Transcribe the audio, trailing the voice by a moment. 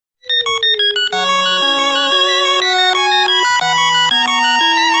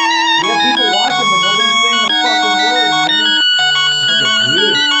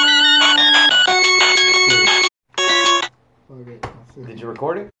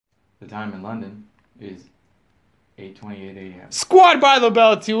recording? The time in London is 8:28 a.m. Squad by the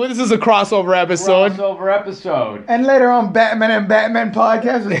Bell 2. This is a crossover episode. Crossover episode. And later on, Batman and Batman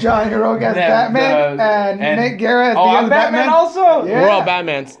podcast with Johnny Rogue as Batman and Nick Guerra as the I'm other Batman also? Yeah. We're all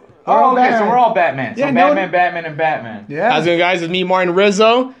Batmans. Okay, so we're all Batman. So Yeah, Batman, and Batman. Yeah. How's it going, guys? It's me, Martin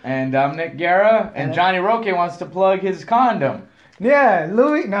Rizzo. And I'm Nick Guerra, and Johnny Roque wants to plug his condom. Yeah,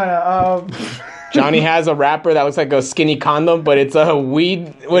 Louis. No. Johnny has a wrapper that looks like a skinny condom, but it's a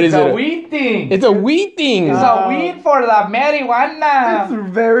weed. What is It's it? a weed thing. It's a weed thing. It's a weed for the marijuana.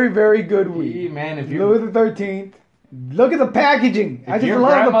 It's very, very good weed. Man, if you Louis the 13th. Look at the packaging. I if just your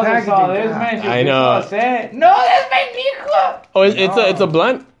love the grandmother packaging. saw this, God. man, she'd I be know. so sad. No, that's my Nico. Oh, it's a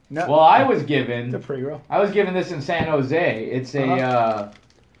blunt. No, Well, I was it's a given pre-roll. this in San Jose. It's a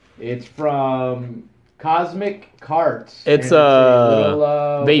it's from Cosmic Carts. It's And a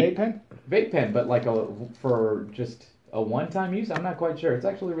little vape. pen? vape pen, but like for just a one-time use. I'm not quite sure. It's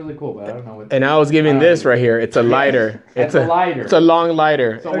actually really cool, but I don't know what. And I was giving this right here. It's a lighter. It's a lighter. It's a long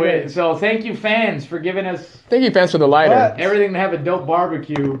lighter. So, Okay. so thank you, fans, for giving us Thank you, fans, for the lighter. What? everything to have a dope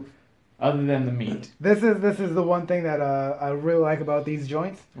barbecue, other than the meat. This is the one thing that I really like about these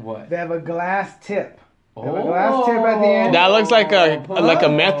joints. What? They have a glass tip. They have a glass tip at the end. That looks like a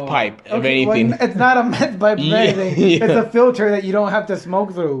meth pipe, if Okay, anything. well, it's not a meth pipe of Yeah, anything. yeah. It's a filter that you don't have to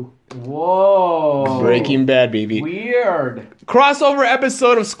smoke through. Whoa. Breaking Bad, baby. Weird. Crossover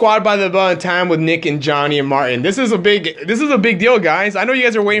episode of Squad by the Bell in time with Nick and Johnny and Martin. This is a big deal, guys. I know you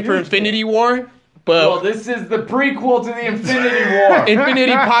guys are waiting for Infinity War, but Well, this is the prequel to the Infinity War.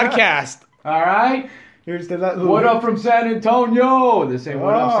 Infinity podcast. All right. Here's the What up from San Antonio? They say,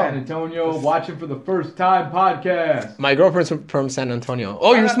 what up, Oh. San Antonio? Watching for the first time podcast. My girlfriend's from San Antonio.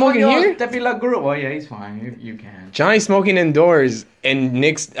 Oh, you're smoking here? Oh, yeah, he's fine. You can. Johnny's smoking indoors, and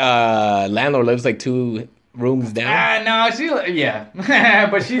Nick's landlord lives like 2 rooms down. No,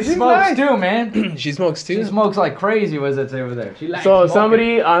 but she She's smokes nice. too, man. She smokes She too. smokes like crazy. What does that say over there? She likes So smoking.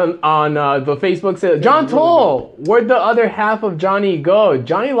 somebody on the Facebook said, John Toll, where'd the other half of Johnny go?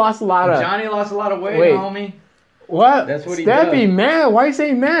 Johnny lost a lot of... Johnny lost a lot of weight, Wait. homie. What? That's what he Steffi, does. man, why you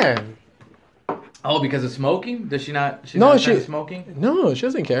say man? Oh, because of smoking? Does she not? She's No, not she- smoking. No, she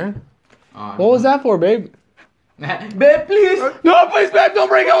doesn't care. Oh, What was that for, babe? Babe, please. No, please, babe, don't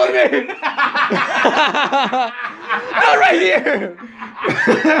break up with me. Not right here.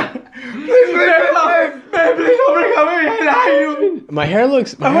 Please, babe, please don't break up with me. I love you. My hair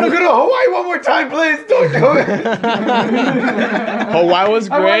looks... I want to go to Hawaii one more time, please. Don't do it. Hawaii was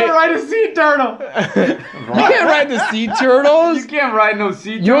I want great. to ride a sea turtle. You can't ride the sea turtles. You can't ride no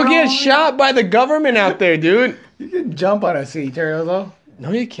sea turtle. You'll get shot by the government out there, dude. You can jump on a sea turtle though.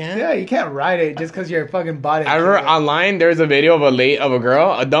 No, you can't. Yeah, you can't ride it just because your fucking body. I remember online there's a video of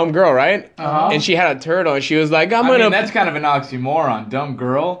a dumb girl, right? Uh-huh. And she had a turtle, and she was like, "I'm I gonna." mean, that's kind of an oxymoron, dumb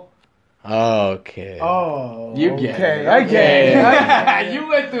girl. Okay. Oh, You get okay, it. I get it. You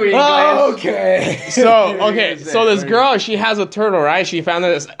went through English. Oh, okay. So this girl, she has a turtle, right? She found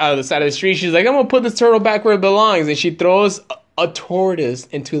it on the side of the street. She's like, "I'm gonna put this turtle back where it belongs," and she throws a tortoise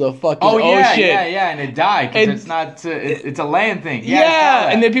into the fucking Oh yeah, ocean. yeah, and it died because And- it's not. It's a land thing. Yeah, I saw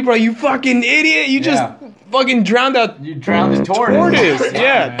that. and then people are like, "You fucking idiot! You just Yeah. fucking drowned a you drowned the tortoise. tortoise."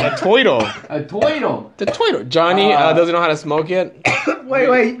 Yeah, man. a turtle. A twiddle. The turtle. Johnny doesn't know how to smoke yet.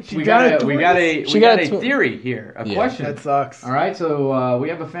 Wait. She We got got a She got got a a theory here. A Yeah. question. That sucks. All right, so we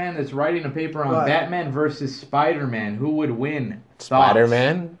have a fan that's writing a paper on What? Batman versus Spider-Man. Who would win? Thoughts?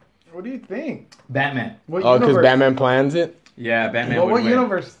 Spider-Man. What do you think? Batman. What Oh, because universe? Batman plans it. Yeah, Batman What, would what win.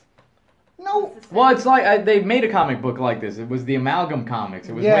 universe? No. Well, it's like they made a comic book like this. It was the Amalgam Comics.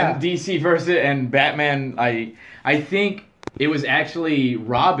 It was Yeah. when DC versus and Batman. I think it was actually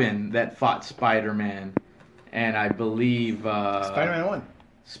Robin that fought Spider-Man, and I believe Spider-Man 1.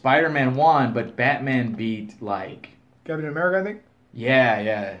 Spider-Man won, but Batman beat Captain America, I think.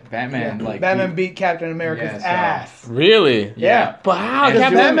 yeah, Batman Batman beat Captain America's Yeah, so- ass. Really? yeah. But how? And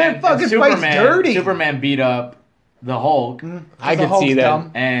Captain Batman and fucking fights dirty. Superman beat up the Hulk, I The could see Hulk's that.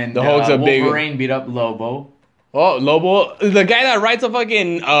 dumb. and The Hulk's a big- Wolverine beat up Lobo. Oh, Lobo, the guy that rides a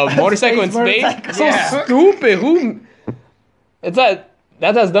fucking motorcycle in Space space. motorcycle. So Yeah. stupid. Who? It's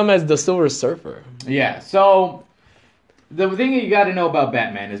that's as dumb as the Silver Surfer. Yeah, so the thing you got to know about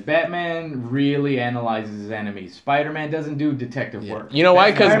Batman is Batman really analyzes his enemies. Spider-Man doesn't do detective work. You know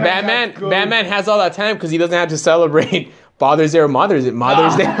why? Because Batman got good. Batman has all that time because he doesn't have to celebrate Father's Day or Mother's Day?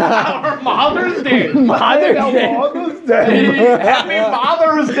 Mother's Day. Or Mother's Day. Mother's Day. Happy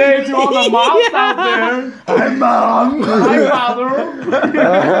Mother's Day to all the moms out there. Hi, Mom. Hi, Mother.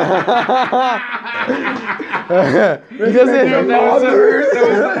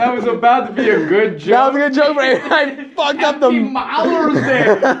 That was about to be a good joke. That was a good joke, but I fucked up the Mother's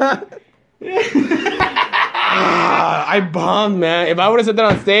Day. I bombed, man. If I would have said that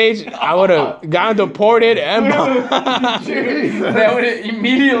on stage, I would have gotten deported and bombed. That would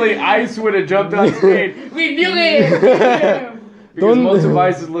immediately Ice would have jumped on stage. We do it. Because most of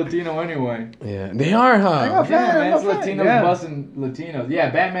Ice is Latino anyway. Yeah, they are, huh? Yeah, man, it's Latinos busting Latinos. Yeah,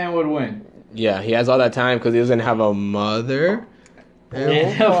 Batman would win. Yeah, he has all that time because he doesn't have a mother.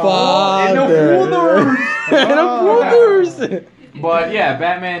 And a father. And a brothers. But yeah,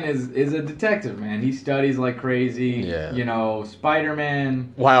 Batman is a detective, man. He studies like crazy. Yeah. You know,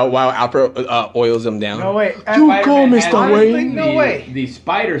 Spider-Man. While Alfred oils him down. No way. You go, Mr. Wayne. No way. The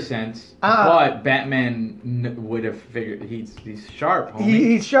spider sense, but Batman would have figured he's sharp. Homie.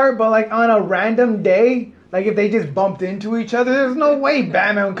 He's sharp, but like on a random day, like if they just bumped into each other, there's no way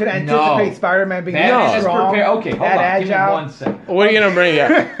Batman could anticipate Spider-Man being Batman is strong. prepared. Okay, hold on. agile. Give me 1 second. What are you gonna bring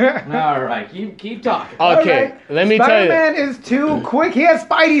up? All right, keep talking. Okay, Right. let me tell you. Spider-Man is too quick. He has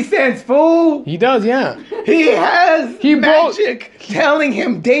Spidey sense, fool. He does, yeah. He has magic telling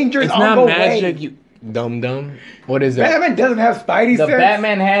him dangers It's on not the magic, way. you dumb. What is that? Batman doesn't have Spidey The sense.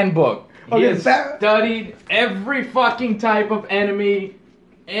 Batman Handbook. He Okay, has studied every fucking type of enemy,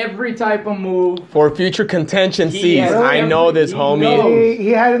 every type of move. For future contention He sees. has I know this, he homie. knows. He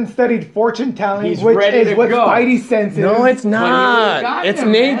hadn't studied fortune telling, He's which ready is to what go. Spidey sense is. No, it's But he would've not. gotten It's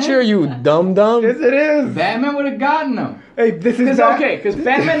him, nature, man. you dumb. Yes, it is. Batman would have gotten him. Hey, this is Because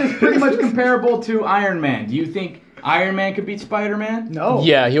Batman is pretty much comparable to Iron Man. Do you think Iron Man could beat Spider-Man? No.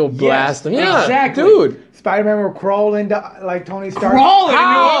 Yeah, he'll blast him. Yeah, exactly. dude. Spider-Man will crawl into like Tony Stark. Crawling.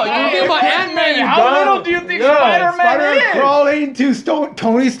 How? You think about Ant-Man, you How dumb. little do you think Yeah, Spider-Man Spider-Man is? crawling to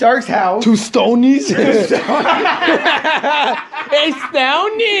Tony Stark's house. Two Stonies. Hey,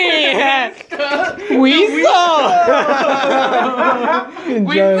 Stony. Weasel.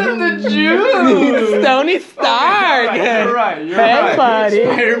 Weasel the Jew. Stony Stark. You're right. Hey, buddy.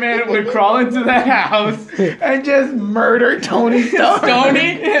 Spider-Man would crawl into the house. and just murder Tony Stark.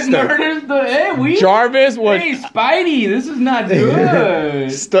 Tony murders the. Hey, Jarvis would. Hey, Spidey, this is not good.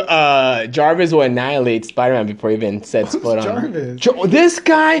 Jarvis will annihilate Spider-Man before he even sets foot on. Jarvis? This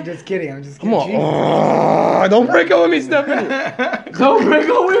guy. Just kidding. I'm just Come kidding. on. Oh, don't break up with me, Stephanie. Don't break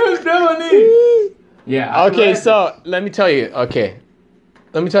up with him, Stephanie. Yeah. Okay, so let me tell you.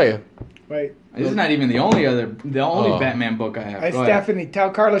 Wait. This is not even the only Oh. Batman book I have. Hey, Go ahead. Stephanie, tell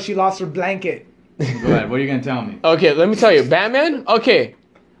Carla she lost her blanket. Go ahead. What are you gonna tell me? Okay, let me tell you. Batman. Okay,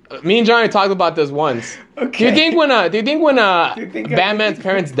 me and Johnny talked about this once. Okay. Do you think when Batman's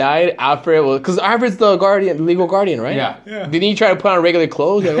parents died, Alfred was because Alfred's the legal guardian, right? Yeah. Didn't he try to put on regular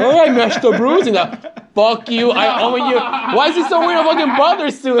clothes? Like, all right, Master Bruce, and fuck you, I own you. Why is he so wearing a fucking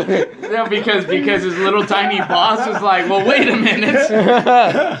brother suit? Yeah, because his little tiny boss was like, well, wait a minute.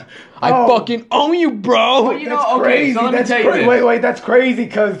 I fucking own you, bro. Well, you know, That's okay, crazy. so let me That's tell you crazy. this. Wait, that's crazy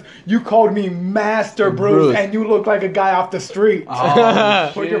because you called me Master Bruce and you look like a guy off the street. Oh,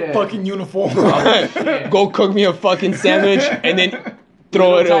 Put your shit. fucking uniform. Go cook me a fucking sandwich and then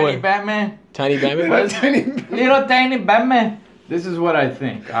throw it Tiny away. Batman. Tiny Batman. Little tiny Batman. This is what I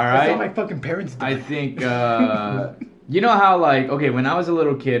think, all That's right? how my fucking parents I died. think, you know how, like, okay, when I was a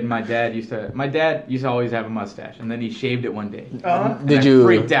little kid, my dad used to always have a mustache, and then he shaved it one day. And Did I you?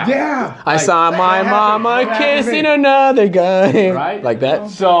 freaked out. Yeah. I saw my that mama happened. kissing another guy. Right? Like that.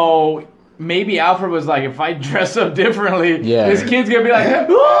 So maybe Alfred was like, if I dress up differently, Yeah. this kid's gonna be like,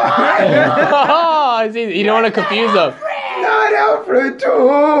 Oh, see, you don't want to confuse them. Not Alfred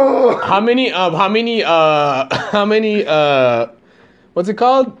too. How many, what's it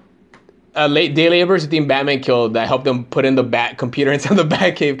called? Late day laborers who think Batman killed that helped them put in the bat computer inside the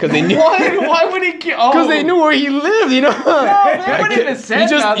Batcave because they knew. why would he kill? Because they knew where he lived, you know. they wouldn't even say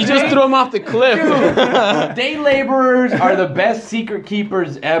He just threw him off the cliff. Day laborers are the best secret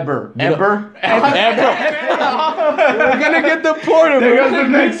keepers ever. Ever? We're gonna get deported. There goes bro. the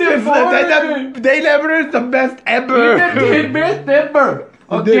next They never is the best ever. The best ever.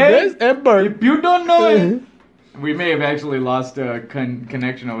 The Okay? best ever. If you don't know it. We may have actually lost a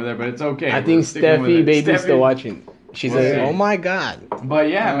connection over there, but it's okay. I We're think sticking with Steffi it. baby's Steffi- still watching. She says, see. "Oh my god." But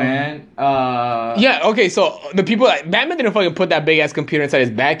yeah, man. Yeah. Okay. So the people, Batman didn't fucking put that big ass computer inside his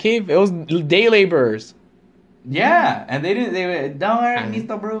Batcave. It was day laborers. Yeah, and they didn't. They were, don't worry,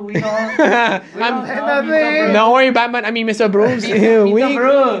 Mr. Bruce. We don't. nothing. No worry, Batman. I mean, Mr. Bruce. Mr. We-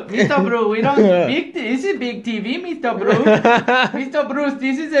 Mr. Bruce, we don't. This is big TV, Mr. Bruce. Mr. Bruce,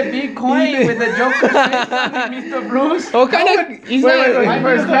 this is a big coin with a Joker face on it, Mr. Bruce. What kind of? He's Wait, not. wait, I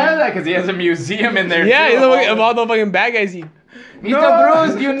wait. just have that because he has a museum in there. Yeah, too. he's of all the fucking bad guys. Mr. No.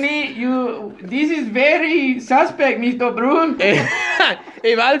 Bruce, you need you. This is very suspect, Mr. Bruce.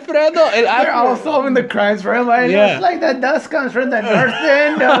 If Alfredo, They're all solving the crimes for him. It Yeah. looks like the dust comes from the north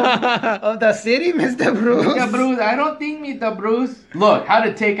end of the city, Mr. Bruce. Mr. Bruce, I don't think Mr. Bruce. Look, how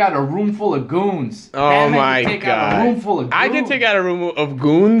to take out a room full of goons. Oh Batman my can take out a god! room full of goons. I can take out a room of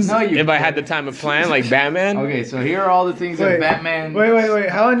goons No, you if I had the couldn't. time to plan, like Batman. Okay, so here are all the things that Batman. Wait.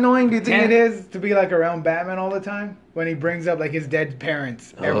 How annoying do you think Ten- it is to be like around Batman all the time when he brings up like his dead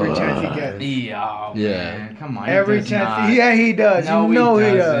parents every chance he gets? Yeah, Yeah. man, come on. he Every does chance, not. yeah, he does. No, you know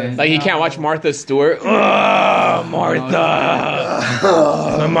he doesn't. does. Like he can't watch Martha Stewart. Ugh,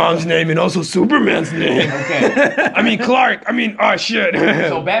 Martha. My mom's name and also Superman's name. Okay, I mean Clark. I mean, oh shit.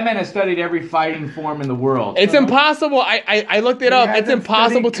 so Batman has studied every fighting form in the world. It's impossible. I looked it up. It's hasn't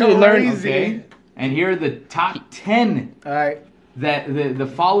impossible to studied learn. crazy. Okay, and here are the top 10. All right. That the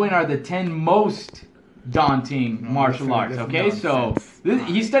following are the 10 most daunting martial arts. that's Okay, so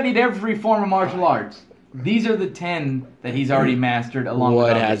he studied every form of martial arts. These are the 10 that he's already mastered along with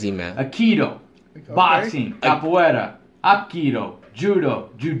What others. has he mastered? Aikido, boxing, capoeira, Aikido, judo,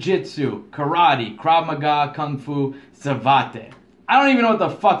 jiu-jitsu, karate, Krav Maga, kung fu, savate. I don't even know what the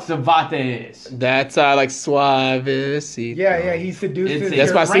fuck savate is. That's like suavecito. Yeah, he seduces. It's a That's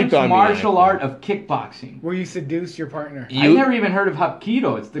your, why- French Despacito, I mean, martial I art of kickboxing. where you seduce your partner. I never even heard of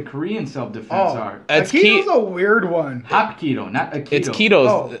Hapkido. It's the Korean self-defense art. It's Aikido's a weird one. Hapkido, not Aikido. It's ketos.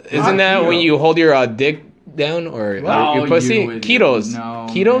 Oh, Isn't that keto. when you hold your dick down or Oh, your pussy? you would- Ketos. no,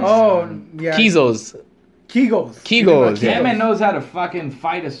 Ketos? Oh, yeah. Kizos. Kegels. Kegels, yeah. Batman knows how to fucking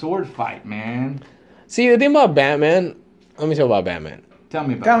fight a sword fight, man. See, the thing about Batman, let me tell you about Batman. Tell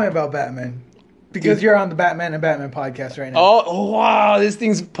me about Tell me it. about Batman. Because you're on the Batman and Batman podcast right now. Oh wow, this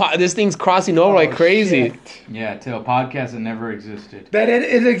thing's crossing over like crazy. Shit. Yeah, to a podcast that never existed. That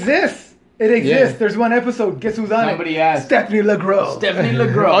it exists. It exists. Yeah. There's one episode. Guess who's on Somebody it? asked. Stephanie LeGros. Stephanie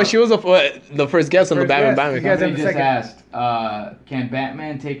LeGros. Oh, she was the first guest on the First Batman guest. Batman. You guys Somebody have just second. asked, can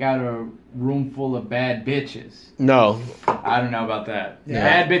Batman take out a room full of bad bitches? No, I don't know about that. Yeah.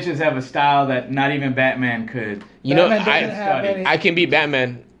 Bad bitches have a style that not even Batman could. you know Batman doesn't have studied. any- I can beat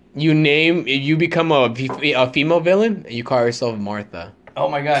Batman. You become a female villain, and you call yourself Martha. Oh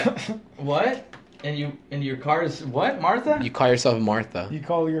my god. What? And your car is what, Martha? You call yourself Martha. You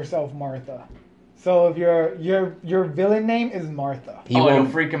call yourself Martha. So if your villain name is Martha. He it'll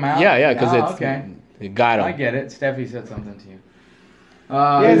won't. freak him out? Yeah, because it's okay. it got him. I get it. Steffi said something to you.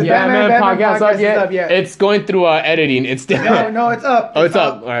 Yeah, the Yeah, Batman podcast up is yet? up yet. It's going through editing. It's still. No, it's up. Oh, it's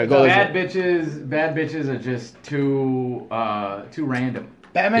up. All right, go. Bad listen. bitches are just too random.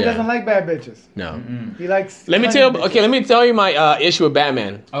 Batman Yeah. doesn't like bad bitches. No. He likes. Let me cunning tell. bitches. Okay, let me tell you my issue with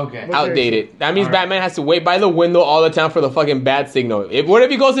Batman. Okay. What- Outdated. That means All right. Batman has to wait by the window all the time for the fucking bat signal. What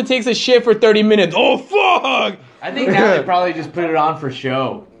if he goes and takes a shit for 30 minutes? Oh fuck! I think now they probably just put it on for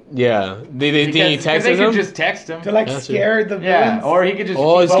show. Yeah. Did he Because text they him? could just text him. To like That's it. scare the Yeah, villains. or he could just.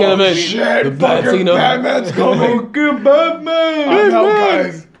 Oh, it's keep gonna on be tweeting. the bat signal. Batman's coming. Fucking Batman. I'm out,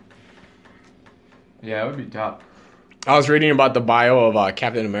 guys. Yeah, it would be tough. I was reading about the bio of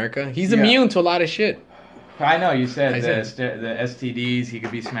Captain America. He's Yeah. immune to a lot of shit. I know you said I the STDs. He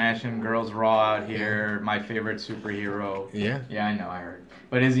could be smashing girls raw out here. My favorite superhero. Yeah. Yeah, I know. I heard.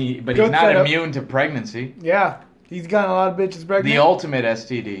 But is he? But Good he's not setup. immune to pregnancy. Yeah, he's gotten a lot of bitches pregnant. The ultimate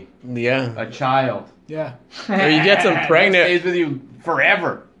STD. Yeah. A child. Yeah. Or you get some That pregnant- stays with you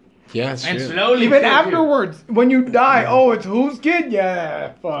forever. Yeah, that's And true. slowly. Even kills you. afterwards, when you die, oh, it's whose kid?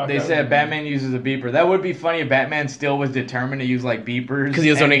 Yeah, fuck. They said Batman uses a beeper. That would be funny if Batman still was determined to use like beepers. Because he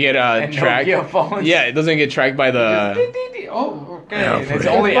doesn't want to get and tracked. Nokia phones. Yeah, it doesn't get tracked by the. Oh, okay. Alfred. It's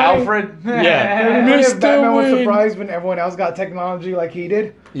only That's funny. Alfred. Yeah. Maybe if Mr. Batman was Wayne. surprised when everyone else got technology like he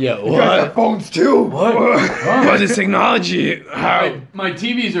did. Yeah, You guys have phones too. What is technology? How? My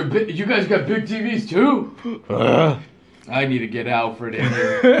TVs are big. You guys got big TVs too? I need to get Alfred in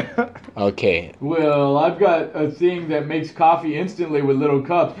here. Okay. Well, I've got a thing that makes coffee instantly with little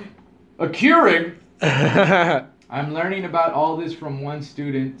cups. A Keurig? I'm learning about all this from one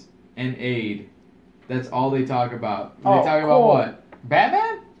student and aide. That's all they talk about. They Oh, talk about cool. what?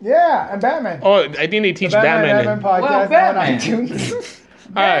 Batman? Yeah, and Batman. Oh, I think they teach The Batman. podcast Well, on Batman. iTunes.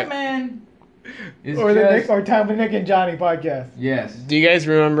 All right. Batman is or the just... Nick or Time with Nick and Johnny podcast. Yes. Do you guys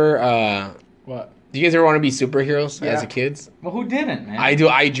remember What? Do you guys ever want to be superheroes Yeah. as a kids? Well, who didn't, man? I do.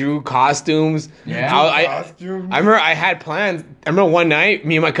 I drew costumes. Yeah. I remember I had plans. I remember one night,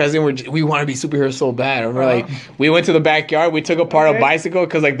 me and my cousin we want to be superheroes so bad. I remember like we went to the backyard. We took apart a bicycle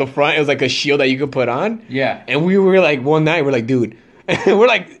because like the front it was like a shield that you could put on. Yeah. And we were like one night we're like, dude, we're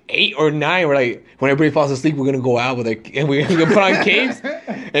like 8 or 9. We're like, when everybody falls asleep, we're gonna go out with it and we're gonna put on capes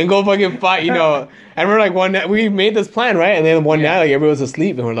and go fucking fight. You know. And we're like one night we made this plan, right? And then one night like everybody was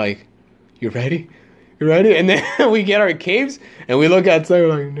asleep and we're like, you ready? You ready? And then we get our capes and we look outside. We're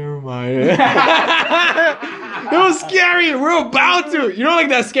like, never mind. It was scary. We're about to. You know, like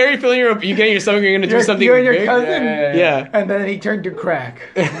that scary feeling you get in your stomach. You're gonna do something. You and your big? cousin. Yeah. And then he turned to crack.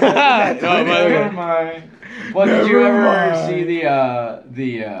 No, Never mind. Well, did you Never ever mind. see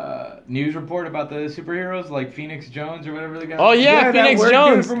the news report about the superheroes like Phoenix Jones or whatever the guy? Oh yeah, Yeah, that Phoenix weird dude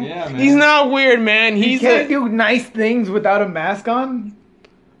Jones. from- Yeah, man. He's not weird, man. He He's can't do nice things without a mask on.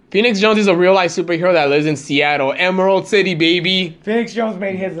 Phoenix Jones is a real life superhero that lives in Seattle, Emerald City, baby. Phoenix Jones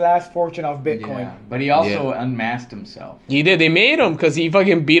made his last fortune off Bitcoin. Yeah, but he also unmasked himself. He did. They made him because he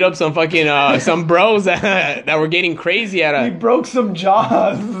fucking beat up some fucking some bros that were getting crazy at He a. broke some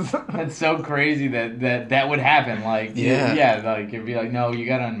jaws. That's so crazy that would happen. Like, Yeah. like it'd be like, no, you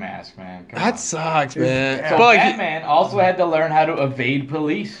gotta unmask, man. Come That on. sucks, man. So But like, Batman also had to learn how to evade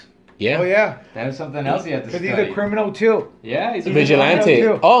police. yeah. Oh yeah, That is something else he had to because study. he's a criminal too. Yeah, he's a Vigilante.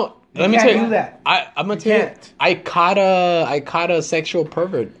 too. Oh, let me can't tell you. do that. I'm gonna You tell you. can't. I caught a sexual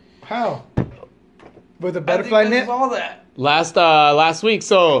pervert How? With a butterfly net? all that. last week.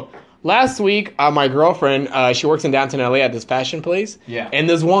 So last week, my girlfriend, she works in downtown LA at this fashion place. Yeah. And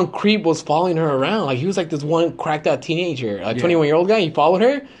this one creep was following her around. Like he was like this one cracked out teenager, a 21-year-old guy. He followed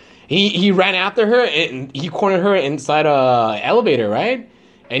her. He ran after her and he cornered her inside a elevator, right?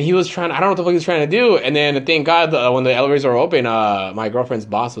 And he was trying, I don't know what the fuck he was trying to do. And then, thank God, when the elevators were open, my girlfriend's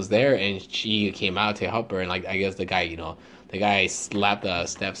boss was there and she came out to help her. And, like, I guess the guy slapped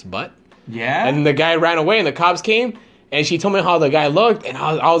Steph's butt. Yeah. And the guy ran away and the cops came. And she told me how the guy looked. And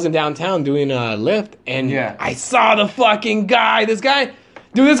I was in downtown doing a Lyft. And I saw the fucking guy. This guy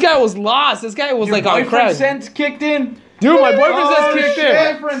was lost. This guy was Your like on boyfriend crack. sense kicked in. Dude, my boyfriend says kicked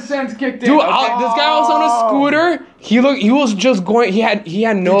in. Boyfriend sense kicked in. Dude, this guy was on a scooter. He was just going. He had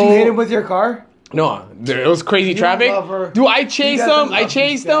no. Did you hit him with your car? No, it was crazy traffic. love her. Dude, I chased doesn't him. I love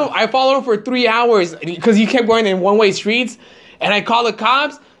chased these him. guys. I followed him for 3 hours because he kept going in one-way streets. And I called the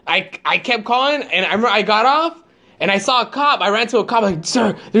cops. I kept calling, and I remember I got off. And I saw a cop. I ran to a cop. Like,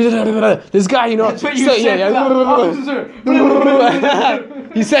 sir, this guy, you know. That's what you said, officer.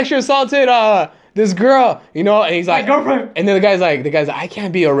 He sexually assaulted this girl, you know. And he's like, My girlfriend. and then the guy's like, I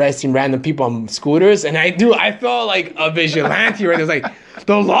can't be arresting random people on scooters. And I felt like a vigilante, right? It's like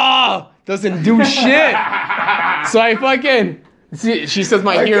the law doesn't do shit. So I fucking. She says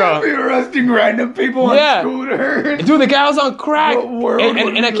my hero. I can't be arresting random people on scooters. Dude, the guy was on crack. What world And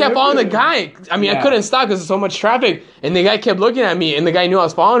would I we kept live following the in? guy. I mean, I Yeah. couldn't stop because there's so much traffic. And the guy kept looking at me. And the guy knew I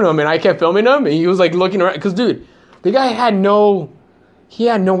was following him. And I kept filming him. And he was like looking around. Because, dude, the guy had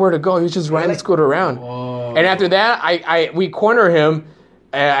nowhere to go. He was just riding the scooter around. Whoa. And after that, we corner him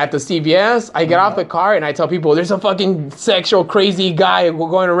at the CVS. I get off the car and I tell people, there's a fucking sexual crazy guy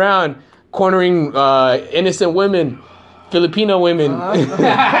going around cornering innocent women. Filipino women.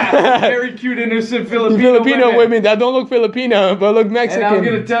 Very cute, innocent Filipino women that don't look Filipino but look Mexican. And I'm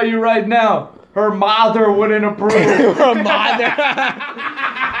gonna tell you right now, her mother wouldn't approve. Her mother.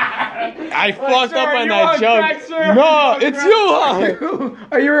 I fucked sir, up on you that on joke. crack, sir? No, You on it's you. Huh?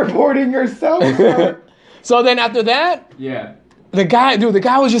 Are you reporting yourself? sir? So then after that, Yeah. the guy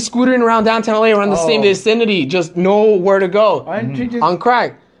was just scootering around downtown LA around the same vicinity, just nowhere to go. Why didn't you just... On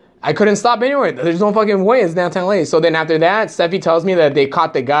crack. I couldn't stop anywhere. There's no fucking way. It's downtown LA. So then after that, Steffi tells me that they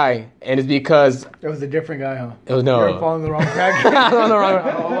caught the guy, and it's because It was a different guy, huh? it was You were no. following the wrong crack. On the wrong-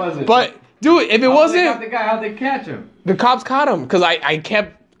 What was it? But dude, if it They got wasn't, the guy. How'd they catch him? the cops caught him because I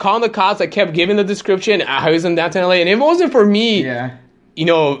kept calling the cops. I kept giving the description. I was in downtown LA, and if it wasn't for me, Yeah. you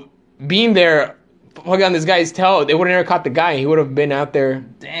know, being there, fucking on this guy's tail, they would have never caught the guy. He would have been out there.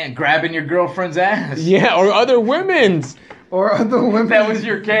 Damn, grabbing your girlfriend's ass. Yeah, or other women's. Or other women. That was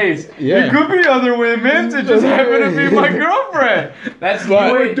your case. Yeah. It could be other women's. It just happened to be my girlfriend. That's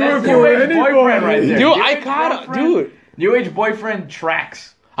But- new age, Do it that's for new age anybody. boyfriend right there. Dude, New I age caught him. boyfriend- Dude, New age boyfriend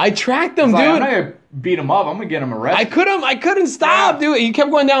tracks. I tracked him, It's like, I'm not dude. gonna beat him up. I'm gonna get him arrested. I couldn't stop, dude. He kept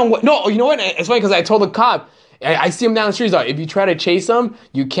going down. No, you know what? It's funny because I told the cop. I see him down the street. He's like, if you try to chase him,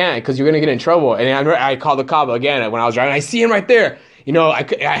 you can't because you're gonna get in trouble. And I called the cop again when I was driving. I see him right there. You know, I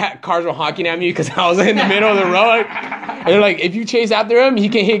had cars were honking at me because I was in the middle of the road. And they're like, if you chase after him, he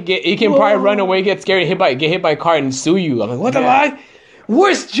can probably run away, get scared, get hit by a car, and sue you. I'm like, what the fuck?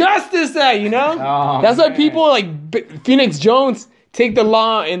 Where's justice at? You know? Oh, That's why man. people like Phoenix Jones take the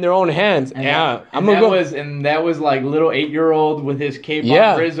law in their own hands. And Yeah, that, I'm and gonna that go. was that was like little 8-year-old with his cape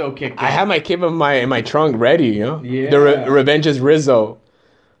Yeah. on Rizzo kicked in. I have my cape in my trunk ready. You know? Yeah. The Revenge is Rizzo.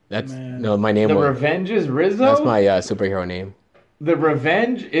 That's Man. no my name. The was, Revenge is Rizzo. That's my superhero name. The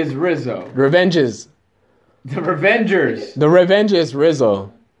Revenge is Rizzo. Revenges. The Revengers. The Revenge is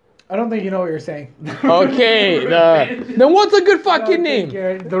Rizzo. I don't think you know what you're saying. Okay. Then what's a good fucking name?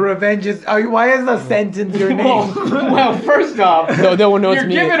 The Revenge is. Why is the sentence your name? Well, first off, No, they won't know it's you're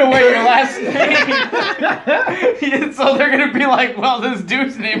me. giving away your last name. So they're gonna be like, well, this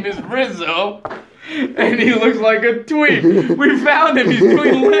dude's name is Rizzo. And he looks like a tweet. We found him. He's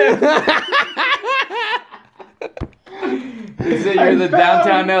doing lift. They say you're the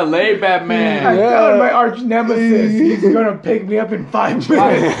downtown LA Batman. I Yeah. found my arch nemesis. He's gonna pick me up in 5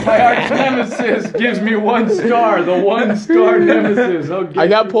 minutes. My arch nemesis gives me 1 star. The 1-star nemesis. I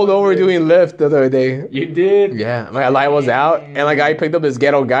got pulled over doing Lyft the other day. You did? Yeah, my light was out, and like I picked up this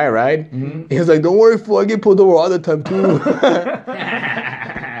ghetto guy, right? Mhm. He was like, "Don't worry, fool, I get pulled over all the time too."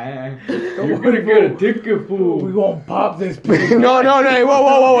 You're gonna get a ticket, We fool. gonna pop this pig. no,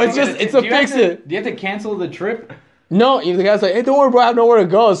 whoa, it's just it's a fix it. Do you have to cancel the trip? No, the guy's like, "Hey, don't worry, bro, I have nowhere to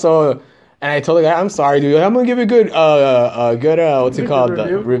go." So, and I told the guy, "I'm sorry, dude. I'm gonna give you a good what's it called,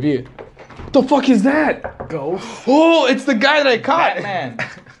 review? review." The fuck is that? Ghost Oh, it's the guy that I caught. Batman.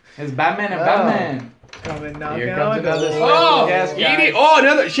 It's Batman and Oh. Batman. coming knocking Here on comes the another door. Oh, Yes, guys. Edie. Oh,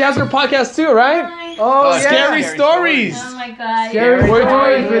 another. She has her podcast too, right? Hi. Oh, yeah. Scary stories. Oh my god. Scary We're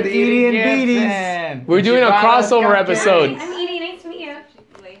stories doing- with Edie and Beaties. Gibson. We're doing a Chicago crossover Country. episode. I'm Edie. Nice to meet you.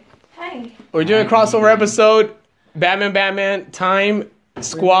 Hi. We're doing a crossover episode. Batman, Time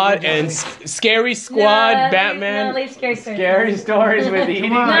Squad, and Scary Squad, No, Batman. leave scary stories. Scary stories with Edie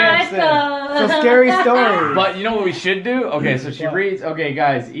Come on. No, let's Gibson. go. So scary stories. But you know what we should do? Okay, so she What? reads. Okay,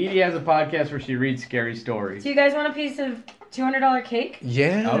 guys, Edie has a podcast where she reads scary stories. Do you guys want a piece of $200 cake?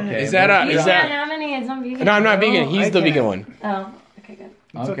 Yeah. Okay, Is that well, a? You Is can't that? have any. It's not vegan. No, I'm not vegan. No, He's I the can't. vegan one. Oh, okay, good.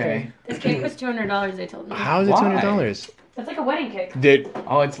 It's Okay. This cake was $200. They told me. How is it Why? $200? That's like a wedding cake. Did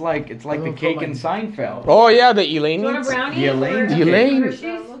Oh, it's like the Oh, cake come in on. Seinfeld. oh yeah, the Do you want a Elaine. brownie? The Elaine or- cake. Elaine.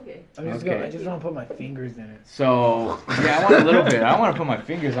 Hershey's? Okay. I just want to put my fingers in it. So yeah, I want a little bit. I want to put my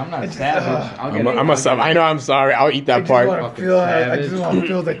fingers. I'm not savage. I'll I'm get a, it. I'm a sub. I know. I'm sorry. I'll eat I that just part. want Fucking to feel. I savage. just want to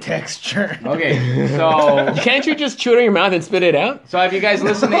feel the texture. Okay, so Can't you just chew it in your mouth and spit it out? have you guys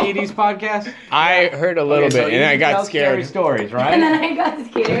listened to Edie's podcast? I heard a little Okay, so bit, and I Edie got tells Scary scared. stories, right? And then I got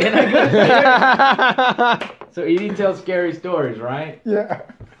scared. And I got- So Edie tells scary stories, right? Yeah.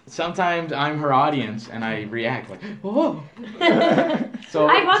 Sometimes I'm her audience and I react like, oh. So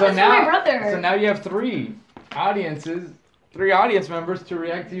I bought so this for now, my brother. So now you have 3 audience members to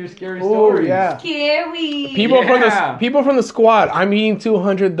react to your scary Oh stories. yeah. Scary. Yeah. People from the squad. I'm eating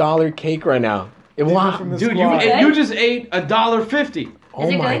 $200 cake right now. Wow. from the Dude, squad. you just ate $1.50. Oh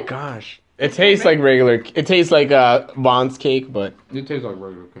it my good? gosh. It tastes like regular. It tastes like Bond's cake, but It tastes like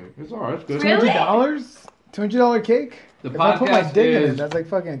regular cake. It's alright. It's good. Really? $200 cake. The If I put my podcast dick in it, is that's like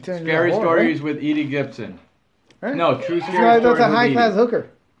fucking $200. Scary right? Stories with Edie Gibson. Right? No, true That's scary right, stories that's a with high Edie. class hooker.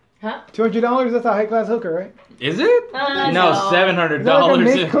 Huh? $200. That's a high class hooker, right? Is it? No. No, $700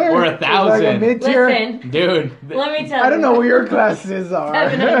 mid-clear? or It's like a $1,000. mid-tier. Listen, Dude, let me tell you. I don't know what your classes are.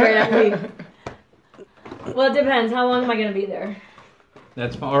 700 at least. Well, it depends. How long am I gonna be there?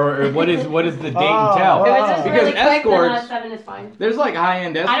 that's or what is the date Oh, and tell? oh. If it's just Because really quick, then escorts- 7 is fine. There's like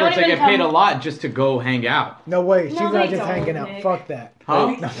high-end don't escorts that even get paid a come- lot just to go hang out. No way, she's No, not they just don't, hanging out. Nick. Fuck that.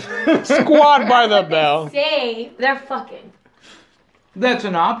 Huh? squad by the They bell. say they're fucking. That's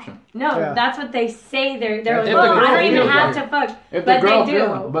an option. No, Yeah. that's what they say. They're If like, the oh, girl I don't even feels have like to fuck, If the but girl they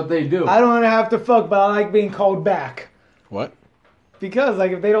feels- do. but they do. I don't want to have to fuck, but I like being called back. What? Because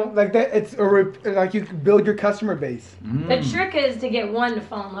like if they don't like that, it's like you can build your customer base. The trick is to get one to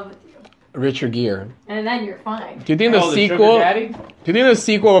fall in love with you, Richard Gere. and then you're fine. Do you think the Oh, sugar sequel? daddy? Do you think the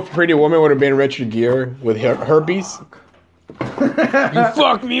sequel of Pretty Woman would have been Richard Gere with herpes? You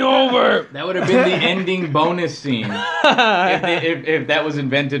fucked me over. That would have been the ending bonus scene if that was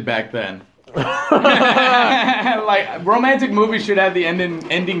invented back then. Like romantic movies should have the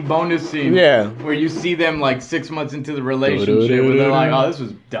ending bonus scene. Yeah. Where you see them like 6 months into the relationship, where they're like, "Oh, this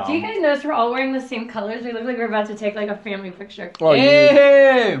was dumb." Do you guys notice we're all wearing the same colors? We look like we're about to take like a family picture. Oh, you,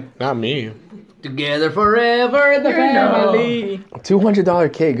 Hey, not me. together forever, the family.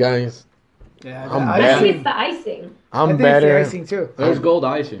 $200 cake, guys. Yeah, I'm I bad. think it's the icing. I I'm think it's the better. icing too. There's gold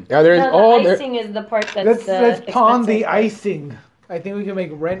icing. Yeah, there's No, the there, icing is the part that's Let's pawn the expensive. icing. I think we can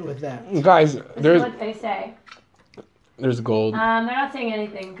make rent with that. guys. That's There's what they say. gold. They're not saying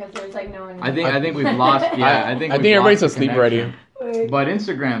anything because there's like no one. I think we've lost. Yeah, I think I we've think everybody's lost the asleep already. connection. quick. But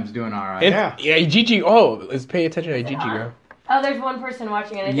Instagram's doing all right. Yeah, Gigi. Oh, let's pay attention to Gigi, girl. Oh, there's one person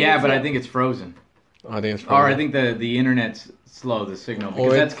watching it. Yeah, but I think it's frozen. Oh, I think it's Or I think the internet's slow, the signal,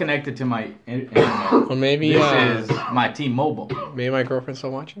 because that's connected to my internet. Or maybe This is my T-Mobile. maybe my girlfriend's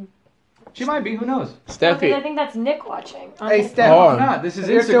still watching. She might be. Who knows? Steffi. I think that's Nick watching. Hey, Steph. Oh. Not. This is If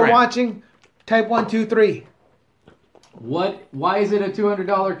you're still Instagram. watching, type 1, 2, 3. What? Why is it a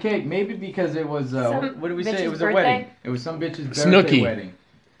 $200 cake? Maybe because it was. What did we say? bitch's It was a birthday? wedding. It was some bitch's birthday Snooki. wedding.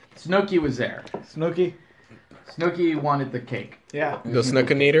 Snooki was there. Snooki. Snooki wanted the cake. Yeah. The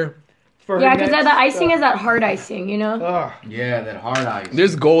Snookinator. For Yeah, her because next- the icing is that hard icing, you know? Ugh. Yeah, that hard ice.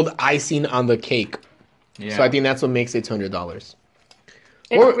 There's gold icing on the cake, Yeah. so I think that's what makes it $200.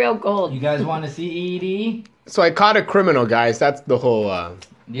 It's Or- real gold. You guys want to see Edie? So I caught a criminal, guys. That's the whole.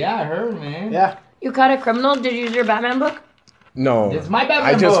 Yeah, I heard, man. Yeah. You caught a criminal? Did you use your Batman book? No, It's my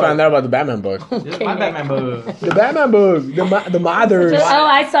Batman I just book. found out about the Batman book. It's my Batman book. The Batman book. The mothers. Oh,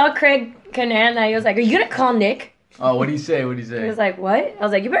 I saw Craig Cananda. He was like, "Are you gonna call Nick?" Oh, what'd he say? What'd he say? He was like, "What?" I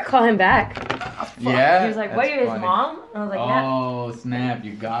was like, "You better call him back." Yeah. He was like, That's "What? You're his funny. mom?" I was like, "Yeah." Oh, snap.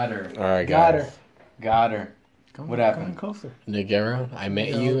 You got her. All right, Got guys. her. Got her. What happened? Come closer. Nick Guerra, I met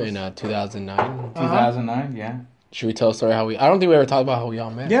you in 2009. 2009, yeah. Should we tell a story how we? I don't think we ever talked about how we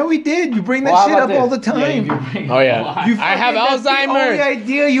all met. Yeah, we did. You bring that Well, how shit about up all the this? Yeah, time. you bring Oh, it yeah. a lot. You I have fucking- that's the Alzheimer's. only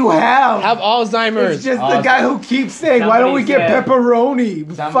idea you have. Have Alzheimer's. It's just Oh, the guy who keeps saying, "Why don't we get somebody said- pepperoni?"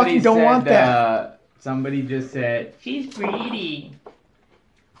 We Somebody fucking don't said, want that. Somebody just said, she's pretty.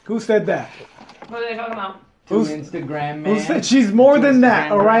 Who said that? What are they talking about? To Who's- Instagram, man. Who said she's more than that?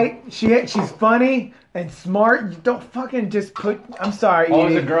 Instagram, All right, she's funny and smart. You don't fucking just put. I'm sorry. Oh, it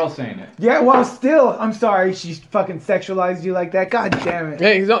was a Edie. girl saying it. Yeah, well, still, I'm sorry. She fucking sexualized you like that. God damn it.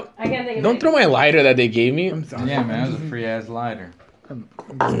 Hey, don't I can't think of don't it. throw my lighter that they gave me. I'm sorry. Yeah, man, that was a free ass lighter. I'm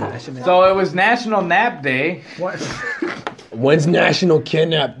smashing it. So it was National Nap Day. What? When's National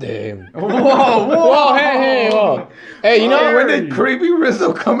Kidnap Day? Whoa, whoa, Whoa, hey, whoa. Hey, you know when did Creepy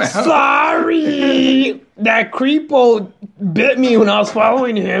Rizzo come out? Sorry, that creepo bit me when I was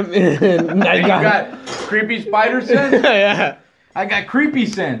following him, and I You got creepy spider sense? yeah. I got creepy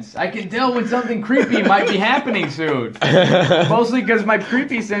sense. I can tell when something creepy might be happening soon. Mostly because my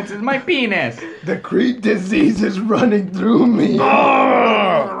creepy sense is my penis. The creep disease is running through me.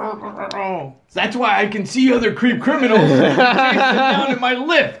 That's why I can see other creep criminals chasing down in my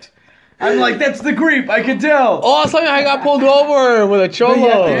lift. I'm like, that's the creep. I can tell. Oh, something I got pulled over with a cholo. You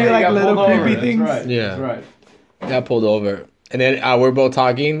have to be you like got little pulled over. creepy That's things. right. Yeah. That's right. Got pulled over. And then we're both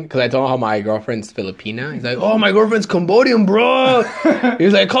talking because I told him how my girlfriend's Filipina. He's like, "Oh, my girlfriend's Cambodian, bro."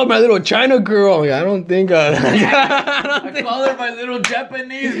 He's like, "Call my little China girl." I'm like, I don't think. I call her my little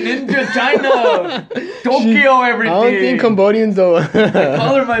Japanese ninja China. Tokyo everything. I don't think Cambodians though.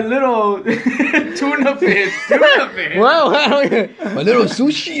 Call her my little tuna fish. Tuna fish. Wow, my little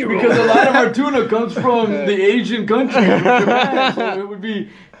sushi roll. Because a lot of our tuna comes from the Asian countries, Japan, so it would be.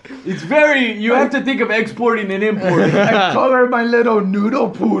 It's very. You have to think of exporting and importing. I call her my little noodle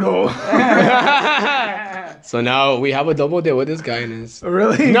poodle. So now we have a double date with this guy and his.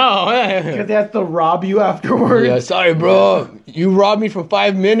 Really? No. Because they have to rob you afterwards. Yeah, sorry, bro. You robbed me for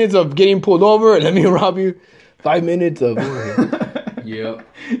 5 minutes of getting pulled over. Let me rob you 5 minutes of. Yep.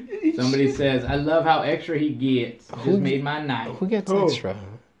 Somebody says, "I love how extra he gets. Just made my night." Who gets Who? extra?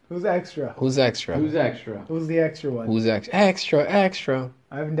 Who's extra? Who's extra? Who's extra? Who's the extra one? Who's extra? Extra.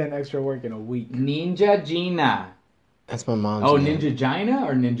 I haven't done extra work in a week. Ninja Gina. That's my mom's Oh, name. Ninja Gina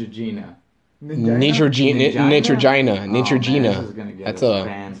or Ninja Gina? Neutrogena. Oh, man, this is Neutrogena. gonna get That's us a.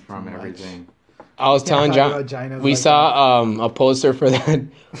 banned from everything. I was telling talk John. about Ginas We like saw a poster for that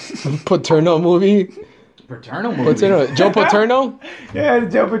Paterno movie. Paternal movie. Paterno, Joe Paterno, Yeah,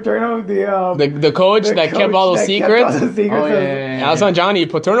 Joe Paterno, the coach the that kept coach all those that kept all secrets. the secrets Oh, of- yeah, yeah, And I was telling Johnny,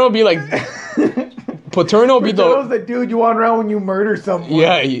 Paterno would be like Paterno would be Paterno's the. the dude you want around when you murder someone.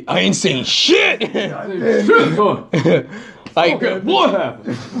 Yeah, I ain't saying shit. like, Okay, what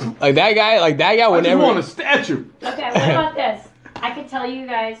happened? like that guy, I just whenever. want a statue. Okay, what about this? I could tell you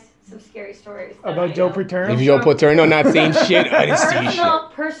guys some scary stories. that I About Joe know. Paterno? If Joe Paterno not saying shit, I didn't say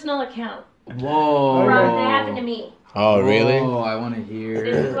shit. Personal account. Whoa. From, that happened to me. Oh, really? Oh, I want to This hear.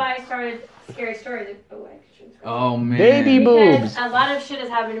 is why I started scary stories. Oh, I shouldn't say that. Oh, man. Baby Because boobs. a lot of shit has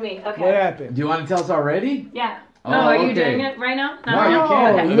happened to me. Okay. What happened? Do you want to tell us already? Yeah. Oh, are you okay. doing it right now? No, you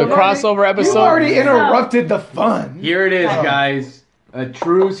can't. Okay. The crossover You episode. already interrupted the fun. Here it is, guys. A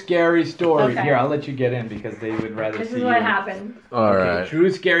true scary story. Okay. Here, I'll let you get in because they would rather This see is what you. happened. All Okay, right. true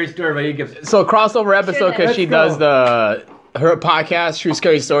scary story, but you get. So crossover episode because Let's she go. does her podcast, True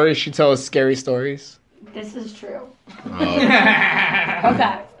Scary Stories. She tells scary stories. This is true. Oh.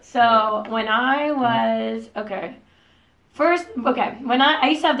 Okay. So when I was First, okay, when I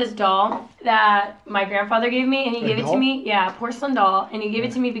used to have this doll that my grandfather gave me, and he gave it to me, porcelain doll, and he gave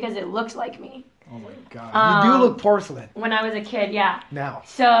it to me because it looks like me. Oh my god. You do look porcelain. When I was a kid, yeah. Now.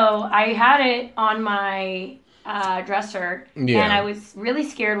 So I had it on my dresser, and I was really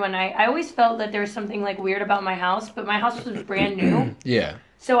scared when I always felt that there was something like weird about my house, but my house was brand new. Yeah.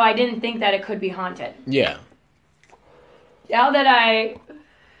 So I didn't think that it could be haunted. Yeah. Now that I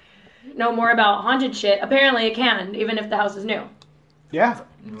know more about haunted shit, apparently it can, even if the house is new. Yeah.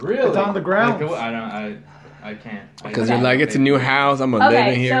 Really? It's on the ground. Like, I can't. Because you're like, it's a new house, I'm gonna live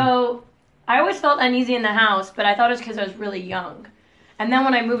in here. So I always felt uneasy in the house, but I thought it was because I was really young. And then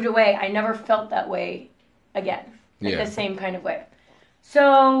when I moved away, I never felt that way again. Like the same kind of way.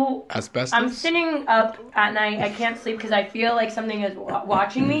 So Asbestos? I'm sitting up at night. I can't sleep because I feel like something is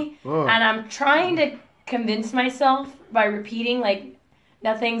watching me. And I'm trying to convince myself by repeating, like,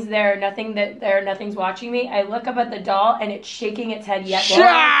 nothing's there, nothing's watching me. I look up at the doll and it's shaking its head yet. Shut up!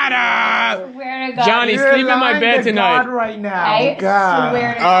 I swear to God. Johnny, You're sleep in my bed lying to tonight. God right now. I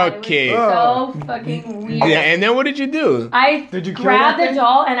swear to God. Okay. It was so fucking weird. Yeah, and then what did you do? I Did you kill grabbed that the thing?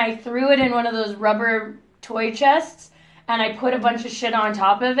 doll and I threw it in one of those rubber toy chests, and I put a bunch of shit on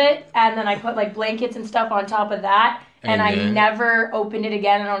top of it, and then I put like blankets and stuff on top of that, and I never opened it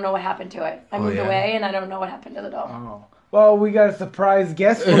again. I don't know what happened to it. I moved away, and I don't know what happened to the doll. Oh. Well, we got a surprise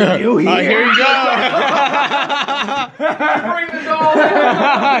guest for you here. Here you go. Bring the doll.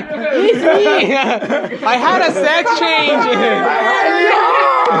 It's me. I had a sex change.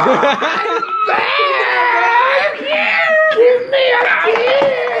 Give me a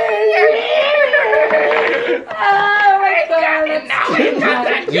kiss. Oh my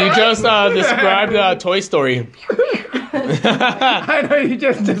God! You just described Toy Story. I know you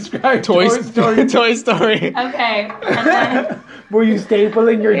just described Toy Story. Toy Story. Okay, and then Were you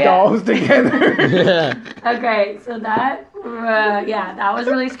stapling your dolls together? Yeah. okay, so that that was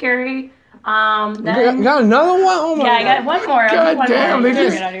really scary. Then You got another one? Oh my I got one more. God one damn, more. they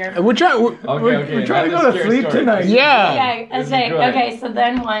Get just- out of here. We're trying. We're trying to not go the to scary sleep story. tonight. Yeah. Okay, I This is say good. okay. So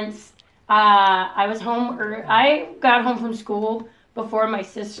then once I was home, I got home from school before my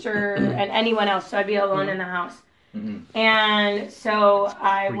sister and anyone else, so I'd be alone in the house. Mm-hmm. And so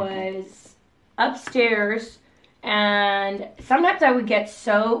I was upstairs, and sometimes I would get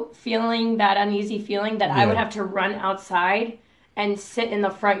feeling that uneasy feeling that I would have to run outside and sit in the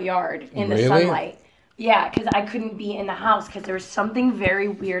front yard in the Really? sunlight. Yeah, because I couldn't be in the house because there was something very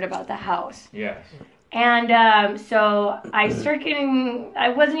weird about the house. Yes. And so I started I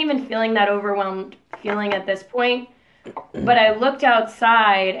wasn't even feeling that overwhelmed feeling at this point. But I looked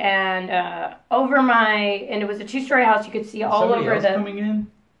outside and and it was a 2-story house. You could see all Somebody over else coming in?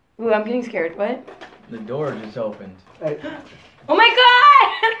 Ooh, I'm getting scared. What? The door just opened. Oh my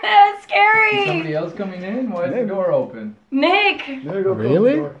God! That's scary! Somebody else coming in? Why is the door open? Nick! There you go.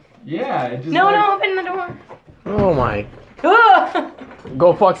 Really? Yeah, it just No, open the door. Oh my. Ugh.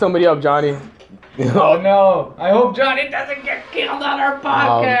 Go fuck somebody up, Johnny. Oh no! I hope Johnny doesn't get killed on our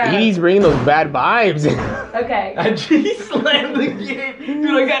podcast. Edie's bringing those bad vibes. Okay. He slammed the gate. Dude,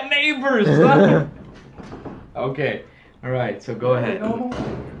 I got neighbors. Son. Okay. All right. So go ahead.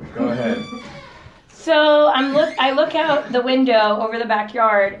 Go ahead. So I look out the window over the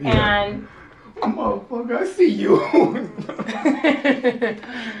backyard and Motherfucker, I see you.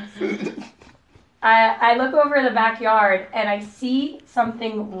 I look over the backyard and I see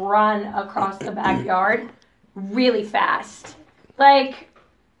something run across the backyard really fast. Like,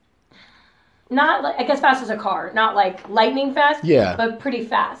 not like, I guess fast as a car, not like lightning fast, Yeah. but pretty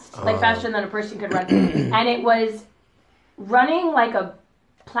fast. Like faster than a person could run. And it was running like a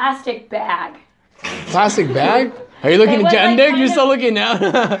plastic bag. Plastic bag? Are you looking It at was Jen like Dick? kind You're of- still looking now.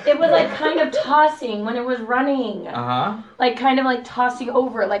 It was like kind of tossing when it was running. Uh-huh. Like kind of like tossing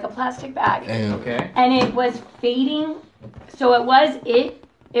over like a plastic bag. Okay. And it was fading. So it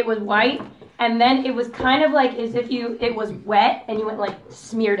was white, and then it was kind of like as if it was wet and you went like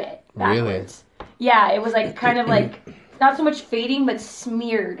smeared it backwards. Really? Yeah, it was like kind of like not so much fading but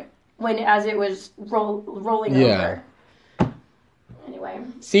smeared as it was rolling over. Anyway.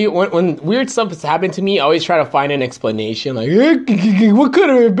 See, when weird stuff has happened to me, I always try to find an explanation. Like, what could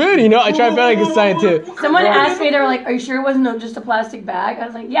it have been? You know, I try to find like a scientific. Someone asked me, they were like, "Are you sure it wasn't just a plastic bag?" I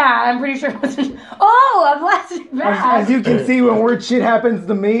was like, "Yeah, I'm pretty sure it wasn't." Oh, a plastic bag. As you can see, when weird shit happens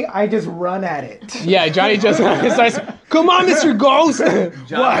to me, I just run at it. Yeah, Johnny just starts. Come on, Mr. Ghost.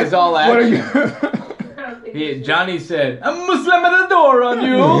 Johnny's all What are action. you? Johnny said, "I'm gonna slam the door on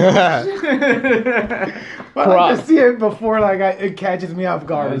you." I like to see it before it catches me off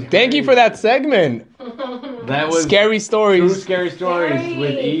guard. Thank you for that segment. That was Scary True Stories. Scary Stories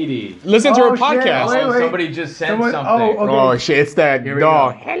with Edie. Listen to Oh, her shit. podcast. Wait, Oh, wait. somebody just sent Someone- something. oh, okay. Oh shit! It's that Here we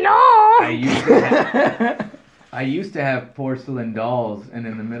doll. go. Hello. I used to have porcelain dolls, and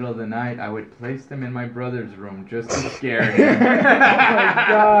in the middle of the night, I would place them in my brother's room just to scare him. Oh my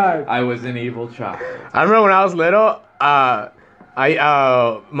God. I was an evil child. I remember when I was little.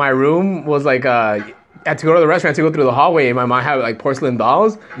 My room was like I had to go to the restaurant to go through the hallway, and my mom had like porcelain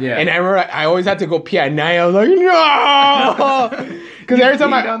dolls. Yeah. And I remember I always had to go pee at night. I was like, no, because every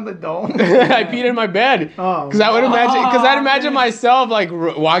time Peed on the dome. I peed in my bed. Oh. Because I would imagine, I'd imagine myself like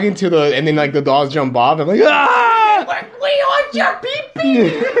walking to the, and then like the dolls jump off. I'm like, ah! We want your pee-pee!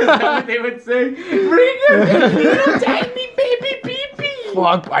 Is that what they would say? Bring your little tiny baby pee-pee!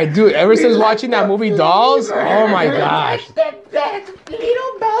 Fuck, I do. Ever since watching that movie Dolls, oh my gosh. That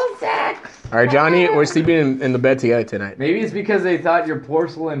little ball sacks! All right, Johnny, we're sleeping in the bed together tonight. Maybe it's because they thought your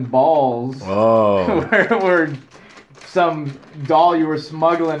porcelain balls Oh. were some doll you were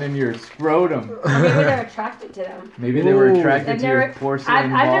smuggling in your scrotum. Or maybe they're attracted to them. Maybe they were Ooh. attracted I've to your never,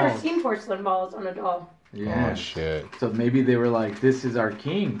 porcelain I've balls. never seen porcelain balls on a doll. Yeah. Oh shit. So maybe they were like, this is our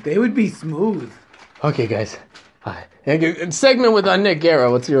king. They would be smooth. Okay, guys. Hi. And segment with Nick Guerra.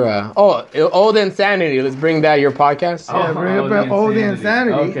 What's your Old Insanity? Let's bring that your podcast. Yeah, bring up the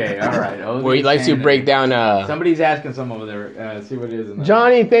insanity. Okay, all right. Where he likes to break down. Somebody's asking some over there. See what it is. In there.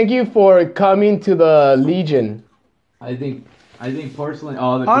 Johnny, thank you for coming to the Legion. I think porcelain.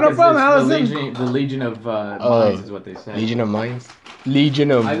 Oh, no because problem, it's Allison. the Legion of Minds is what they say. Legion of Minds. Legion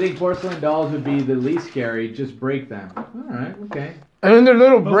of. I think porcelain dolls would be the least scary. Just break them. All right. Okay. And then their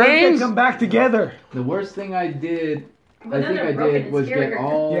little But when they brains. come back together. The worst thing I did. But I then think they're I broken did and was get scarier.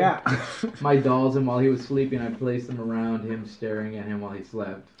 all Yeah. my dolls, and while he was sleeping, I placed them around him, staring at him while he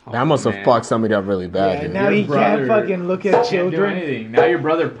slept. That must have Man. fucked somebody up really bad. Yeah, dude. now he brother can't fucking look at Can't do children. anything. Now your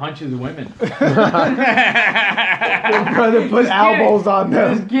brother punches women. Your brother put elbows on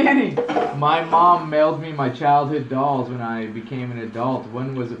Just them. kidding. My mom mailed me my childhood dolls when I became an adult.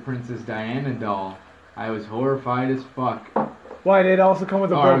 One was a Princess Diana doll. I was horrified as fuck. Why, did it also come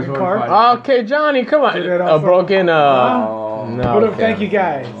with a Oh, I was broken car? horrified. Okay, Johnny, come on. Did it A also- broken. Oh. No. What up, okay. thank you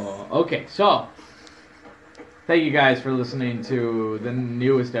guys. Okay, so thank you guys for listening to the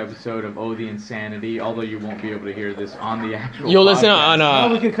newest episode of Oh the Insanity. Although you won't be able to hear this on the actual. You'll listen podcast.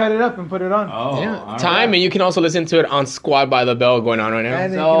 on Oh, we could cut it up and put it on. Oh, yeah, all time, right. and you can also listen to it on Squad by the Bell going on right now.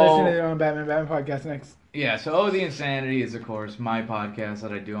 And then So- you can listen to it on Batman Podcast next. Yeah, so Oh the Insanity is, of course, my podcast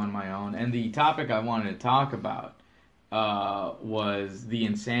that I do on my own. And the topic I wanted to talk about was the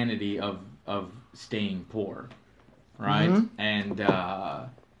insanity of staying poor, right? Mhm. And,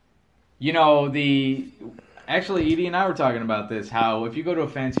 you know, actually, Edie and I were talking about this, how if you go to a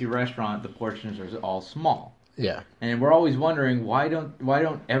fancy restaurant, the portions are all small. Yeah. And we're always wondering, why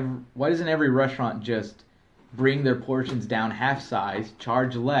doesn't every restaurant just bring their portions down half size,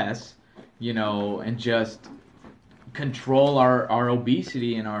 charge less, you know, and just control our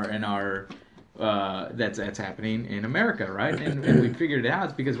obesity and our that's happening in America, right? And we figured it out.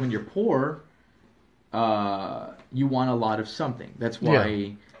 It's because when you're poor, you want a lot of something. That's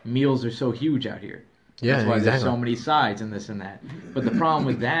why meals are so huge out here. Yeah, That's why exactly. there's so many sides and this and that. But the problem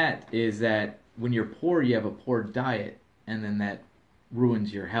with that is that when you're poor, you have a poor diet, and then that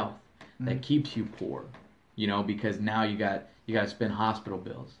ruins your health. That keeps you poor, you know, because now you got to spend hospital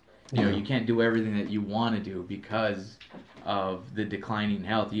bills. You know, you can't do everything that you want to do because of the declining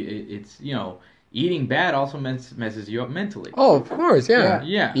health. It's, you know, eating bad also messes you up mentally. Oh, of course, yeah.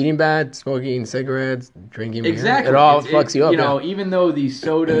 Yeah. Eating bad, smoking cigarettes, drinking beer. Exactly. It all It's- fucks you up. You know, yeah. even though these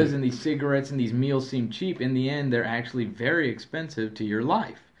sodas and these cigarettes and these meals seem cheap, in the end, they're actually very expensive to your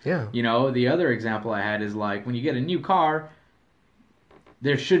life. Yeah. You know, the other example I had is like when you get a new car,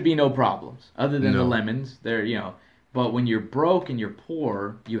 there should be no problems other than the No. lemons. There, you know, but when you're broke and you're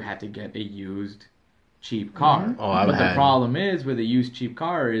poor, you have to get a used cheap car. Oh, I've but the had- problem is with a used cheap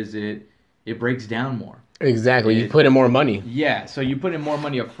car is it breaks down more. Exactly. You It- put in more money. Yeah, so you put in more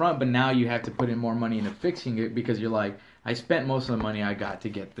money up front, but now you have to put in more money into fixing it because you're like, I spent most of the money I got to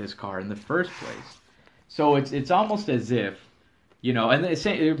get this car in the first place. So it's almost as if, you know, and it's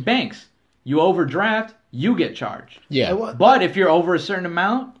banks, you overdraft, you get charged. Yeah. But if you're over a certain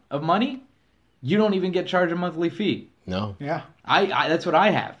amount of money, you don't even get charged a monthly fee. No. Yeah. I that's what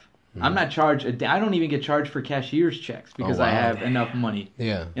I have. I'm not charged. I don't even get charged for cashier's checks because I wow. have enough money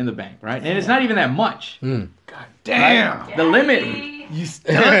Yeah. in the bank, right? And it's not even that much. Mm. Damn. Right? The limit You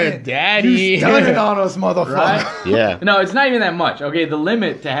stunted. Daddy. You stunted on us, motherfucker. Right? Yeah. No, it's not even that much. Okay, the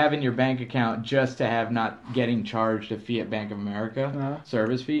limit to having your bank account just to have not getting charged a fee at Bank of America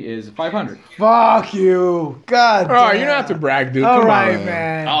service fee is $500. Fuck you. God damn. Oh, you don't have to brag, dude. All Come right, on.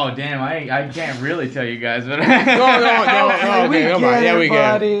 man. Oh damn, I can't really tell you guys, but No. Okay, come on. Yeah, we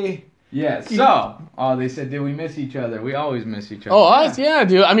get it. buddy. yeah. So, they said, did we miss each other? We always miss each other. Oh, us? Yeah,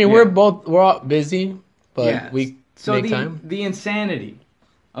 dude. I mean, Yeah. we're all busy, but Yeah. we So make time. the insanity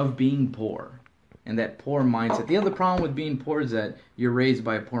of being poor and that poor mindset. The other problem with being poor is that you're raised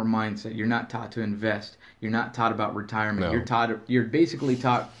by a poor mindset. You're not taught to invest. You're not taught about retirement. No. You're basically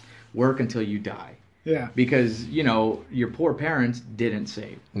taught work until you die. Yeah. Because, your poor parents didn't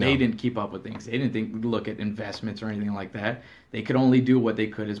save. No. They didn't keep up with things. They didn't look at investments or anything like that. They could only do what they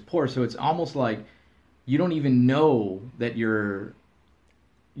could as poor. So it's almost like you don't even know that you're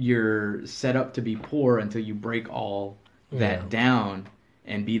set up to be poor until you break all that down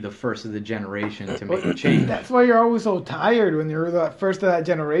and be the first of the generation to make a change. That's why you're always so tired when you're the first of that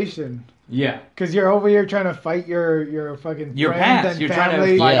generation. Yeah. Because you're over here trying to fight your fucking Your friends past. and You're family.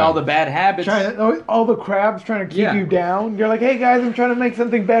 trying to fight Yeah. all the bad habits. All the crabs trying to keep Yeah. you down. You're like, hey guys, I'm trying to make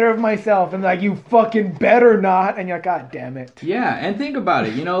something better of myself, and like, you fucking better not. And you're like, God damn it. Yeah, and think about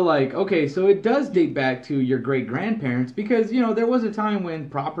it, okay, so it does date back to your great grandparents because, there was a time when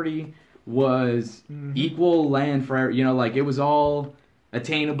property was equal land for, it was all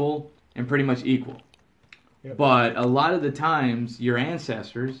attainable and pretty much equal. Yep. But a lot of the times, your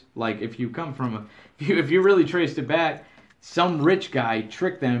ancestors, like if you come from if you really traced it back, some rich guy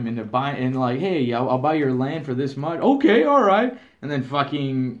tricked them into buying, and like, hey, I'll buy your land for this much. Okay, all right. And then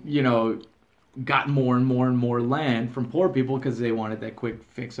fucking, got more and more and more land from poor people because they wanted that quick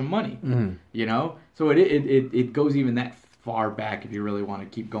fix of money. So it goes even that far back if you really want to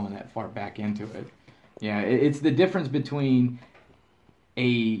keep going that far back into it. Yeah, it's the difference between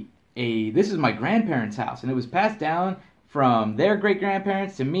this is my grandparents' house and it was passed down from their great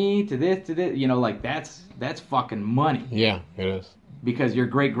grandparents to me to this, that's fucking money. Yeah, it is. Because your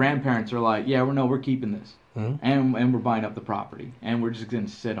great grandparents are like, yeah, we're keeping this. And we're buying up the property and we're just gonna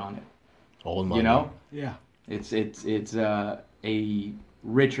sit on it. Old money. Yeah. It's a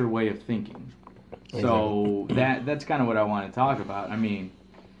richer way of thinking. So that's kind of what I want to talk about. I mean,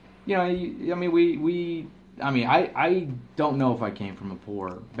 I don't know if I came from a poor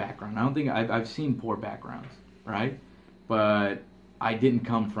background. I don't think I've seen poor backgrounds, right? But I didn't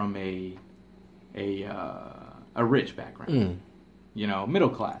come from a rich background. Middle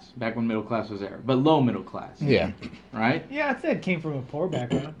class, back when middle class was there, but low middle class. Yeah. Right? Yeah, I said came from a poor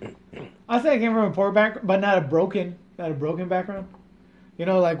background. I said I came from a poor background, but not a broken background.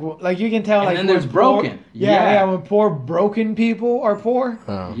 Like you can tell, And like then there's when poor- broken. Yeah, when poor broken people are poor,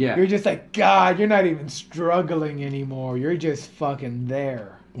 Yeah. you're just like, God, you're not even struggling anymore. You're just fucking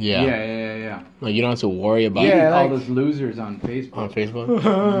there. Yeah. Yeah. Like, you don't have to worry about Yeah. all like- those losers on Facebook. on Facebook.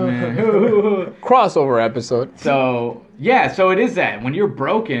 Man. Crossover episode. So it is that. When you're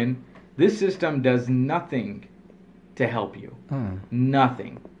broken, this system does nothing to help you.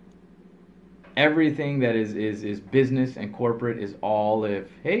 Nothing. Everything that is business and corporate is all if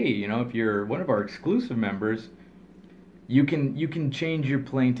you're one of our exclusive members, you can change your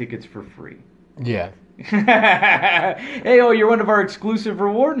plane tickets for free. Yeah. Hey, you're one of our exclusive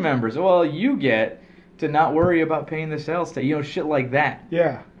reward members. Well, you get to not worry about paying the sales tax. Shit like that.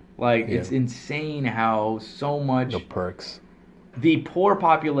 Yeah. Like, Yeah. it's insane how so much The perks. the poor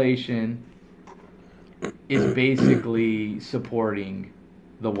population is basically supporting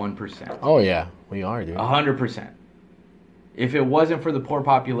the 1%. Oh yeah, we are, dude. 100%. If it wasn't for the poor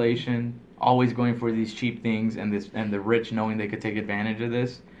population always going for these cheap things and the rich knowing they could take advantage of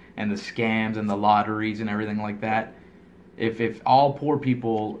this and the scams and the lotteries and everything like that, if all poor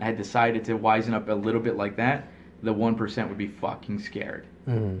people had decided to wisen up a little bit like that, the 1% would be fucking scared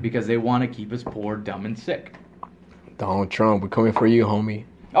because they want to keep us poor, dumb, and sick. Donald Trump, we're coming for you, homie.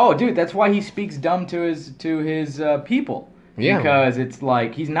 Oh, dude, that's why he speaks dumb to his people. Yeah. Because it's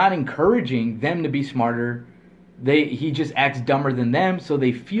like he's not encouraging them to be smarter. He just acts dumber than them, so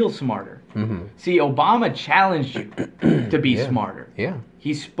they feel smarter. See, Obama challenged you to be smarter. Yeah.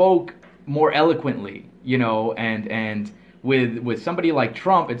 He spoke more eloquently, and with somebody like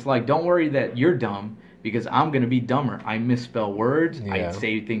Trump, it's like, don't worry that you're dumb, because I'm going to be dumber. I misspell words. I Yeah.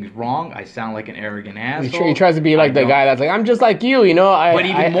 say things wrong. I sound like an arrogant asshole. He tries to be like the guy that's like, I'm just like you, But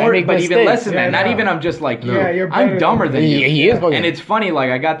even less than Yeah, that. Not no. even I'm just like you. Yeah, you're I'm better dumber than than you. He is fucking- And it's funny, like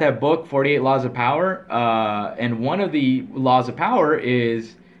I got that book, 48 Laws of Power, and one of the laws of power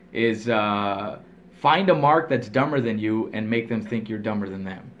is find a mark that's dumber than you and make them think you're dumber than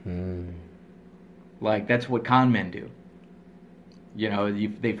them. Like, that's what con men do. You know,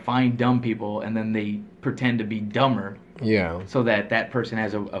 they find dumb people and then they pretend to be dumber Yeah. so that person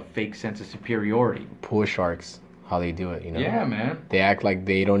has a fake sense of superiority. Pool sharks. How they do it, you know? Yeah, man. They act like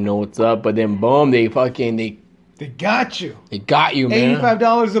they don't know what's up, but then boom, they got you. got you, man.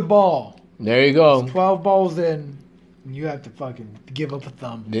 $85 a ball. There you go. 12 balls in. You have to fucking give up a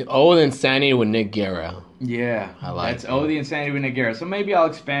thumb. The old insanity with Nick Guerra. Yeah. I like That's that. the insanity with Nick Guerra. So maybe I'll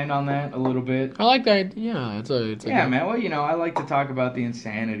expand on that a little bit. I like that. Yeah, it's a Yeah, good- man. Well, you know, I like to talk about the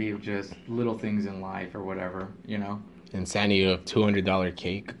insanity of just little things in life or whatever, you know. Insanity of $200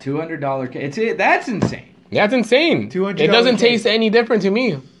 cake. $200 cake. That's insane. That's insane. $200 It doesn't cake. taste any different to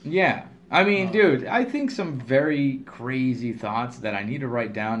me. Yeah. I mean, dude, I think some very crazy thoughts that I need to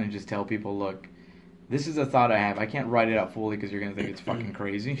write down and just tell people, look, this is a thought I have. I can't write it out fully because you're going to think it's fucking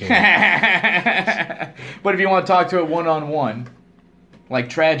crazy. But if you want to talk to it one-on-one, like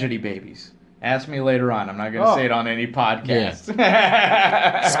tragedy babies, ask me later on. I'm not going to say it on any podcast.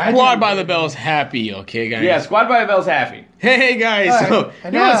 Squad by the Bell's happy, okay, guys? Yeah, Squad by the Bell's happy. Hey, guys. So,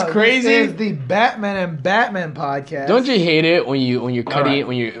 And you know what's now, crazy? This is the Batman and Batman podcast. Don't you hate it when you're cutting right.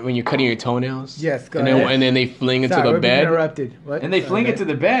 when you're cutting your toenails? Yes, go and ahead. then, and then they fling into Sorry, the we're being bed, interrupted. What? And they fling it to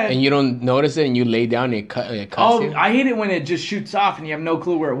the bed. and you don't notice it, and you lay down and it cuts Oh, you. I hate it when it just shoots off and you have no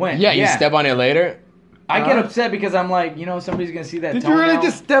clue where it went. Yeah, you step on it later. I get upset because I'm like, you know, somebody's gonna see that. Did you really toenail.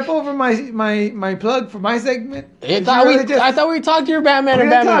 just step over my plug for my segment? I thought we talked to your Batman We're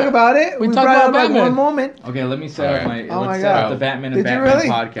and gonna Batman. talk about it. We We talked brought about it up like Batman. one moment. Okay, let me set All up right. my. Oh my let's set up God. the Batman and Did you Batman really?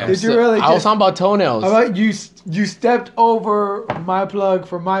 podcast. Did you really? I was Just, talking about toenails. how about you stepped over my plug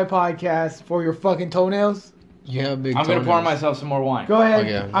for my podcast for your fucking toenails? You have big I'm gonna pour toenails. myself some more wine. Go ahead.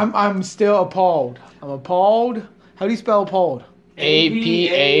 Okay. I'm still appalled. I'm appalled. How do you spell appalled?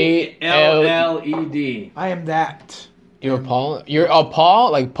 APALLED. I am that. You're Paul? You're a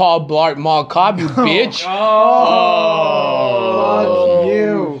Paul? Like Paul Blart Mall Cop, you bitch. Fuck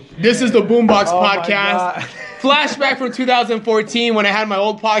you. This is the Boombox Oh my Podcast. God. Flashback from 2014 when I had my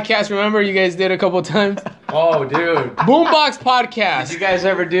old podcast. Remember, you guys did a couple times. Oh, dude. Boombox Did Podcast. you guys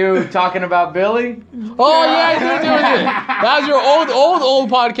ever do talking about Billy? Oh yeah, I did do it. That was your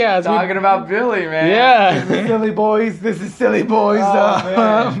old podcast. Talking about Billy, man. Yeah. Silly boys. This is Silly Boys.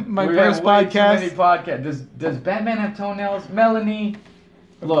 Oh, man. My We first have way too many podcast. podcasts. Does Batman have toenails? Melanie.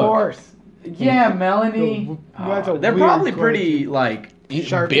 Of Look. course. Yeah, Melanie. That's a They're weird probably question. pretty like.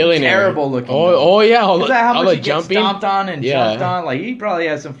 Sharp. Billionaire. Terrible looking, Oh, though. yeah. All Is that how the much he gets jumping. stomped on and Yeah. jumped on? Like he probably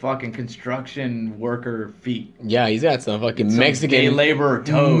has some fucking construction worker feet. Yeah, he's got some fucking Some day Mexican laborer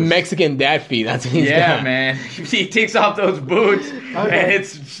toes. Mexican dad feet. That's what he's Yeah, got. man. He takes off those boots, and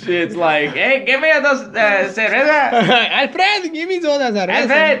it's like, hey, give me those cerveza. Alfred, give me todas las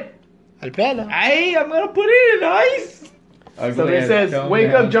Alfred, Alfredo. hey, I'm gonna put it in ice. So it says,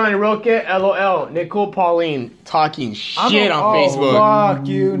 "Wake up, Johnny Roque, LOL." Nicole Pauline talking shit on Facebook. Fuck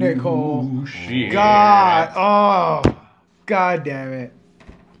you, Nicole. Shit. God. Oh. God damn it.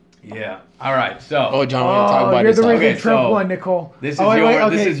 Yeah. All right. So Oh, John, we're gonna talk about you're this. the reason Okay, Trump so won, Nicole. this is Oh, wait, your wait,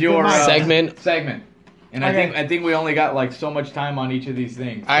 okay, this is your good mind. Segment. and Okay. I think we only got like so much time on each of these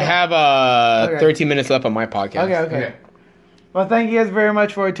things. I have Okay. 13 minutes left on my podcast. Okay. Okay. Well, thank you guys very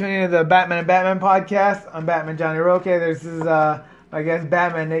much for tuning in to the Batman and Batman podcast. I'm Batman Johnny Roque. This is my guest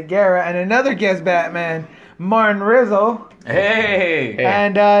Batman Nick Guerra and another guest Batman Martin Rizzo. Hey. Hey.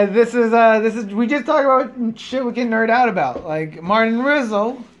 And this is we just talk about shit we can nerd out about. Like Martin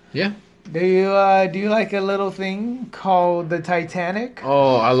Rizzo. Yeah. Do you like a little thing called the Titanic?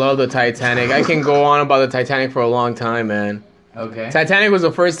 Oh, I love the Titanic. I can go on about the Titanic for a long time, man. Okay. Titanic was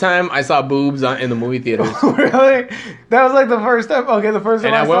the first time I saw boobs in the movie theaters. Really? That was like the first time. Okay, the first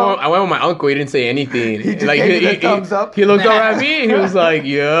time And I I went with my uncle. He didn't say anything. He just gave you the thumbs up. He looked over at me. He was like,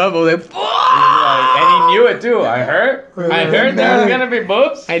 "Yeah." I was like, Like, and he knew it too. I heard there was gonna be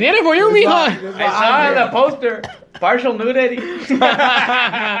boobs. "I did it for you, mija." I saw the poster. Partial nudity.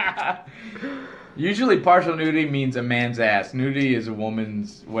 Usually, partial nudity means a man's ass. Nudity is a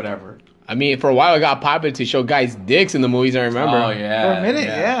woman's whatever. I mean, for a while, it got popular to show guys' dicks in the movies. I remember. Oh yeah. For a minute,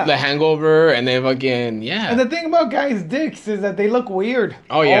 yeah. The Hangover, and then fucking And the thing about guys' dicks is that they look weird.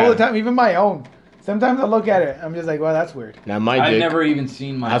 Oh, yeah. All the time, even my own. Sometimes I look at it, I'm just like, well, that's weird. Not my I've dick. never even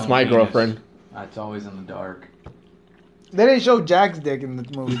seen my. That's own my penis. girlfriend. It's always in the dark. They didn't show Jack's dick in the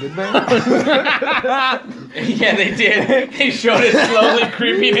movie, did they? Yeah, they did. They showed it slowly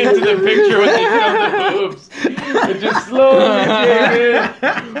creeping into the picture when they showed the boobs. It just slowly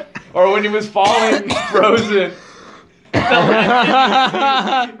came in. Or when he was falling, frozen.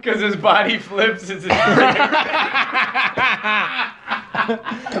 Because his body flips. It's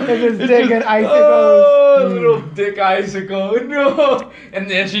His dick and icicles. Oh, little dick icicle. No. And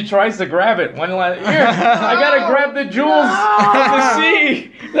then she tries to grab it. Here, I gotta grab the jewels of the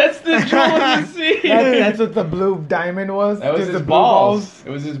sea. That's the jewel of the sea. That's what the blue diamond was. That was Just his the blue balls. It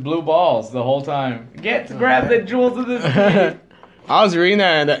was his blue balls the whole time. Grab the jewels of the sea. I was reading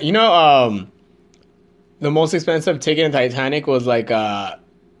that, and the most expensive ticket in Titanic was like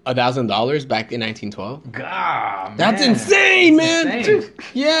 $1,000 back in 1912. God, That's man. insane, man. Insane.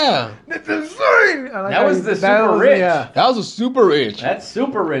 Yeah, That's insane. I like That how was you- the that super was- rich. Yeah. that was a super rich. That's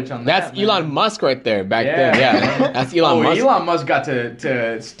super rich on that. That's man. Elon Musk right there back Yeah. then. Yeah, that's Elon Musk. Elon Musk got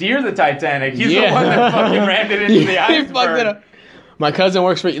to steer the Titanic. He's Yeah. the one that fucking rammed it into the He iceberg. fucked it up. My cousin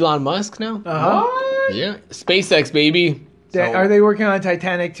works for Elon Musk now. Uh-huh. What? Yeah, SpaceX baby. So- Are they working on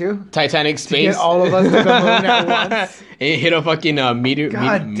Titanic too? Titanic To space. get all of us to the moon at once. It hit a fucking meteor.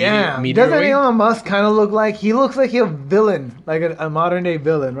 God damn. Meteor, Doesn't Elon Musk kind of look like he looks like a villain, like a modern day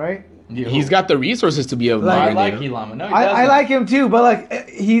villain, right? He's got the resources to be a Like- I modern like day. Elon. No, he I doesn't. like him too, but like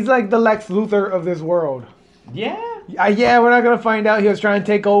he's like the Lex Luthor of this world. Yeah. Yeah, we're not gonna find out. He was trying to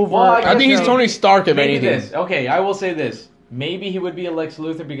take over. Well, I think he's Tony Stark if Maybe anything. this. Okay, I will say this. Maybe he would be a Lex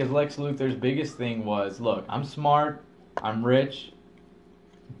Luthor because Lex Luthor's biggest thing was, look, I'm smart, I'm rich,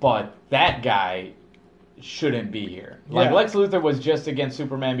 but that guy shouldn't be here. Like Yeah. Lex Luthor was just against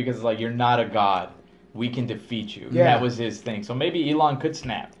Superman because it's like you're not a god. We can defeat you. Yeah. That was his thing. So maybe Elon could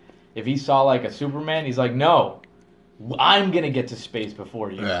snap. If he saw like a Superman, he's like, no, I'm gonna get to space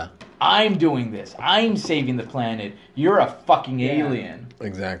before you. Yeah, I'm doing this. I'm saving the planet. You're a fucking alien.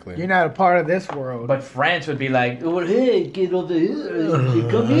 exactly. You're not a part of this world. But France would be like, well, hey, get over here.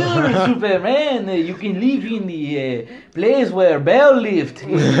 Come here, Superman. You can live in the place where Belle lived.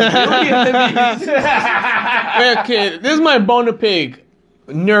 Okay, this is my bone to pick.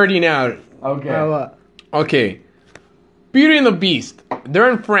 Nerding out. Okay. What? Okay. Beauty and the Beast. They're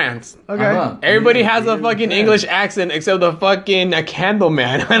in France. Okay. Uh-huh. Everybody has a fucking English accent except the fucking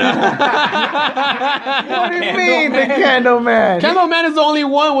Candleman. What do you mean, the Candleman? Candleman is the only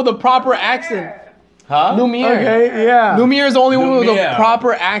one with a proper accent. Huh? Lumiere. Okay, yeah. Lumiere is the only one with a Lumiere.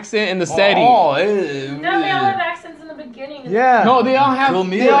 proper accent in the setting. Oh, No, they all have accents in the beginning. Yeah. No, they all have.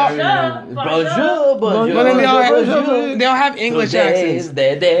 They all, Bonjour, bonjour. but then they all bonjour. have, they all have English Today accents. is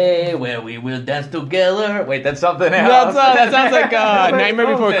the day where we will dance together. Wait, that's something else. That sounds like Nightmare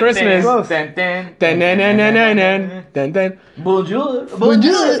Before Christmas. Close. Dun, dun, Dun, dun, dun, dun, dun, dun, dun, dun. Bonjour,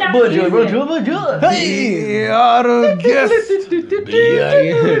 bonjour, bonjour, bonjour, bonjour. Hey, auto guest.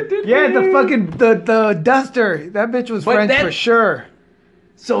 Yeah, the fucking the duster. That bitch was But French that- for sure.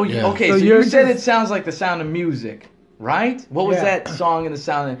 So Yeah. okay, So so, you're you said just- it sounds like the Sound of Music, right? What was Yeah. that song in the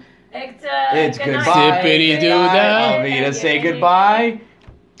Sound of? It's It's goodbye. Zippity doo dah. Alvita, say goodbye.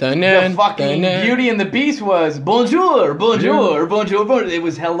 Dun, The dun, fucking dun, dun. Beauty and the Beast was bonjour, bonjour, bonjour, bonjour. It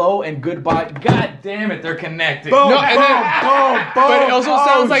was hello and goodbye. God damn it, they're connected. Boom, No, and then- boom, boom. But it also Oh,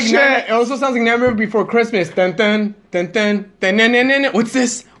 sounds like shit. It also sounds like Nightmare Before Christmas. Dun dun dun dun dun dun dun dun. What's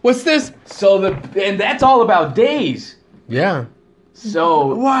this? What's this? So and that's all about days. Yeah.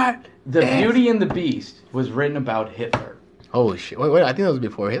 So What? the Beauty and the Beast was written about Hitler. Holy shit! Wait. I think that was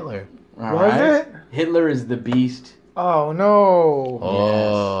before Hitler. All Was right? it? Hitler is the beast, Oh no.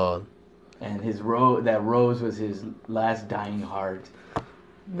 Oh. and that rose was his last dying heart.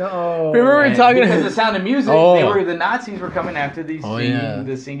 No. Remember we And were talking. because the Sound of Music, Oh. the Nazis were coming after these Oh, singing, yeah.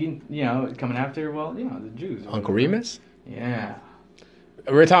 the singing, coming after the Jews. Uncle Remus. Yeah.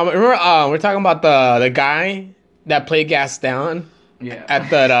 We're talking. Remember? We're talking about the guy that played Gaston Yeah. at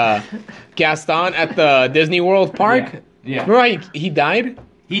the Gaston at the Disney World Park. Yeah. Remember how he died?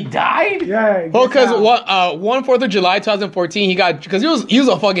 He died? Yeah. Well, get because out. one 4th of July 2014, he got because he was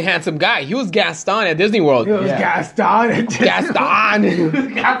a fucking handsome guy. He was Gaston at Disney World. It was Yeah. Gaston. Gaston.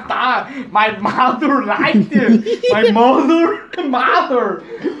 My mother liked him. My mother.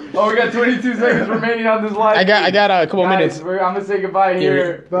 Oh, we got 22 seconds remaining on this live. I got a couple minutes. I'm gonna say goodbye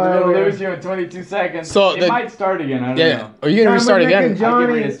here. Bye, We're gonna man. lose you in 22 seconds. So it might start again. I don't Yeah. know. Are you gonna restart Dominic again? and I'll get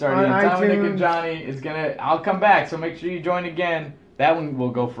Johnny ready to start on again. Tom and Nick and iTunes. Johnny is gonna. I'll come back, so make sure you join again. That one will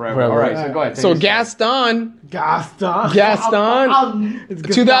go forever. Forever. All right, so go ahead. So take your start. Gaston. Gaston, It's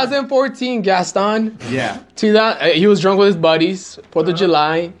Gaston. 2014, Gaston. Yeah, 2000, he was drunk with his buddies. 4th of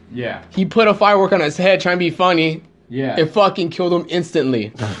July. yeah, He put a firework on his head trying to be funny. yeah. It fucking killed him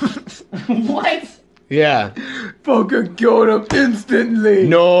instantly. What? Yeah. Fucking killed him instantly.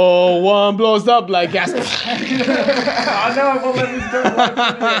 No one blows up like Gaston. Oh no, I won't let me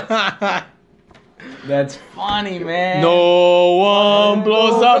start. That's funny, man. No one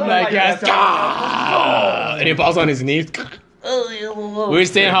blows up like Gaston. And he falls on his knees. We were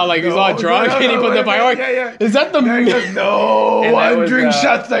saying how like he's all drunk and he put the firework. Is that the No And that one was, drinks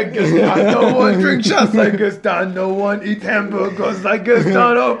shots like Gaston. No one drinks shots like Gaston. No one eats hamburgers like Gaston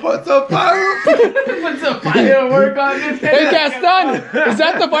or puts a firework. Puts a firework on his Hey head. Gaston, is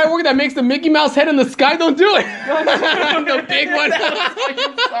that the firework that makes the Mickey Mouse head in the sky? Don't do it. The big one.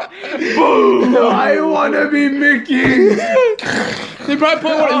 Boom! I wanna be Mickey. They probably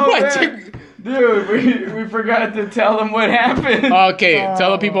put one. man. Dude, we forgot to tell them what happened. Okay, tell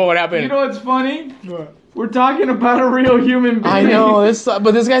the people what happened. You know what's funny? We're talking about a real human being. I know this,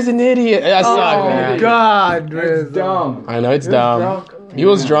 but this guy's an idiot. That sucks, man. God, It's Rizzo. dumb. I know it's dumb. drunk. He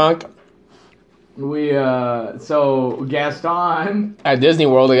was drunk So Gaston, at Disney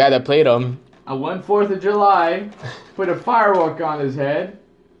World. The guy that played him. on 4th of July, put a firework on his head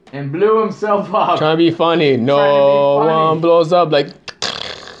and blew himself up. Trying to be funny. No Trying to be funny. one blows up like.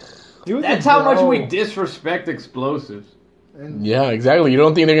 He was That's a how much bro. we disrespect explosives. Yeah, exactly. You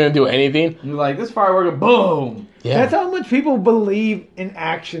don't think they're gonna do anything? You're like, this firework, boom. Yeah. That's how much people believe in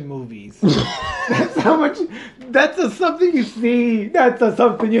action movies. That's how much. That's something you see. That's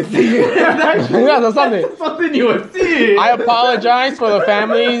something you see. Yeah, that's something. Something you would see. I apologize for the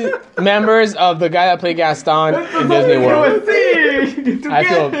family members of the guy that played Gaston in Disney World.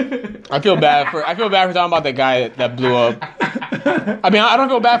 I feel bad for talking about the guy that blew up. I mean, I don't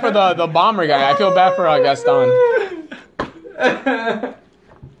feel bad for the bomber guy. I feel bad for Gaston.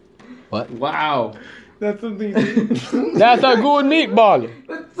 What? Wow. That's something. That's a good meatball.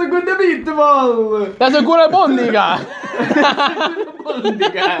 That's a good meatball. That's a good albondiga.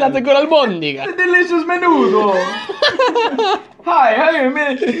 That's a good albondiga. Delicious menudo. Hi, I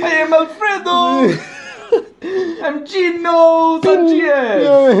am Alfredo. I'm Gino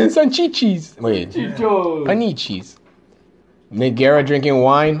Sanchez. Sanchichis. Wait. Chicho. Panichis. Nick Guerra drinking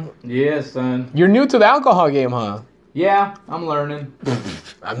wine. Yeah, son. You're new to the alcohol game, huh? Yeah, I'm learning.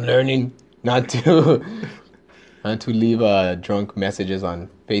 I'm learning not to leave drunk messages on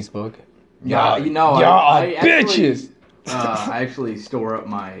Facebook. Yeah, you know, y'all I bitches. I actually store up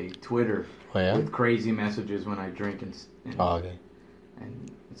my Twitter Oh yeah. with crazy messages when I drink and Oh, okay.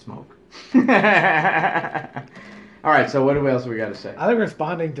 and smoke. All right, so what else we got to say? I like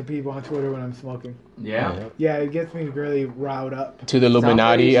responding to people on Twitter when I'm smoking. Yeah. Yeah, it gets me really riled up. To the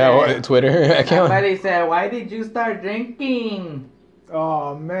Illuminati Somebody said- Twitter account. Somebody said, "Why did you start drinking?"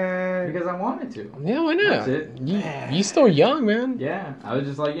 Oh man. Because I wanted to. Yeah, why not? That's it. You still young, man. Yeah, I was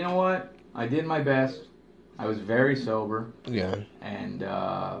just like, you know what? I did my best. I was very sober, Yeah. and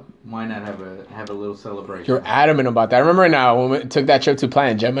why not have a little celebration? You're adamant about that. I remember now when we took that trip to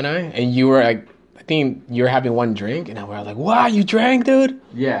Planet Gemini, and you were like, I think you were having one drink, and I was like, wow, you drank, dude?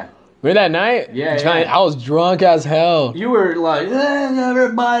 Yeah. Remember that night? Yeah, Giant- yeah. I was drunk as hell. You were like,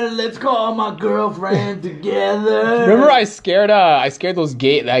 everybody, let's call my girlfriend together. Remember I scared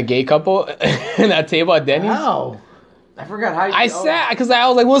that gay couple in that table at Denny's? Wow. I forgot how you. I sat because I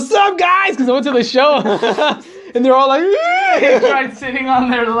was like, "What's up, guys?" Because I went to the show, and they're all like, I tried sitting on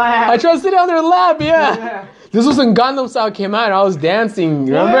their lap. I tried to sit on their lap. Yeah. Yeah. This was when Gangnam Style came out. And I was dancing.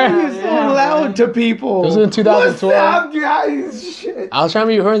 Why are Remember? you so loud to people? This was in 2012. What's up, guys? Shit. I was trying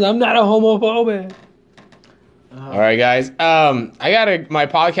to be heard. I'm not a homophobe. All right, guys. My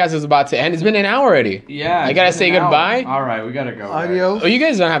podcast is about to end. It's been an hour already. Yeah. I gotta it's say been an hour. goodbye. All right, we gotta go. guys. Adios. Oh, you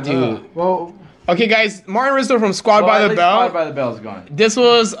guys don't have to. Well, Okay, guys. Martin Rizzo from Squad Well, by at the least Bell. Squad by the Bell's gone. This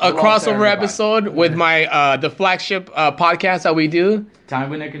was a Belongs to crossover everybody. episode with my the flagship podcast that we do. Time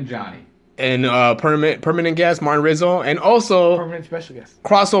with Nick and Johnny. And permanent guest Martin Rizzo, and also permanent special guest.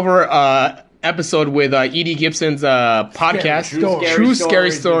 crossover episode with Edie Gibson's podcast, True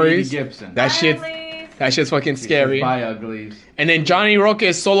Scary Stories. Edie Gibson. That shit's fucking scary. Bye, uglies. And then Johnny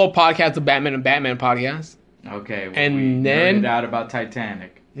Roque's solo podcast, the Batman and Batman podcast. Okay. Well, And we then- nerded out about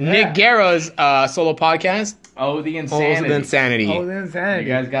Titanic. Nick Guerra's solo podcast, Oh, the also insanity. the Insanity. Oh, the insanity. You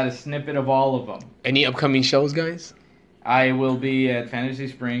guys got a snippet of all of them. Any upcoming shows, guys? I will be at Fantasy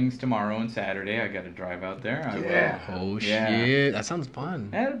Springs tomorrow and Saturday. I got to drive out there. I will. Yeah. Oh Yeah. shit, that sounds fun.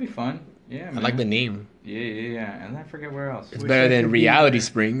 Yeah, it'll be fun. Yeah, I man. like the name. Yeah. And I forget where else. It's Wish better I than could be Reality there.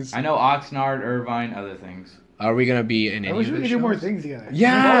 Springs. I know Oxnard, Irvine, other things. Are we gonna be in I any wish of we the could do more shows? things together.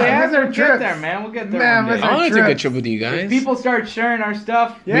 Yeah. Oh, yeah, Miss our we'll get trips. there, man. We'll get there. Man, one miss day. I want to take a trips. trip with you If guys. people start sharing our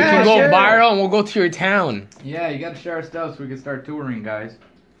stuff, We Yeah, can go sure. viral and we'll go to your town. yeah, you got to share our stuff so we can start touring, guys.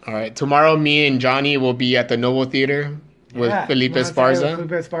 All right. Tomorrow, me and Johnny will be at the Novo Theater with Yeah. Felipe You wanna say Esparza.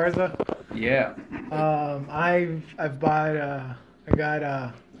 Felipe Esparza. Yeah. I've bought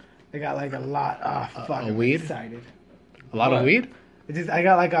I got like a lot. Oh fuck! I'm weed? excited. A lot of What? weed. It's just I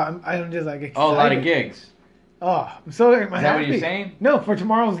got like I'm just like excited. Oh, a lot of gigs. Oh, I'm so happy. Is that what you're saying? No, for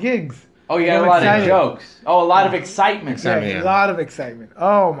tomorrow's gigs. Oh, you got I'm a lot excited. of jokes. Oh, a lot of excitement. Excitement. Yeah, yeah. a lot of excitement.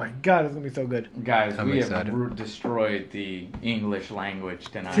 Oh my god, it's gonna be so good. Guys, I'm we excited. have destroyed the English language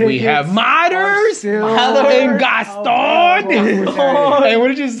tonight. Tickets We have are Matters still and Gaston. available. Hey, what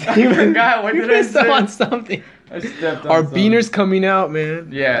did you say? I forgot. What You did I missed out say? on something. I stepped on Our something. beaner's coming out, man.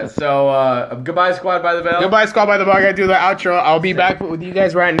 Yeah, so goodbye, Squad by the Bell. Goodbye, Squad by the Bar. I gotta do the outro. I'll be back with you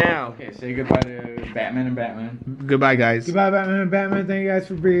guys right now. Okay, say goodbye to Batman and Batman. Goodbye, guys. Goodbye, Batman and Batman. Thank you guys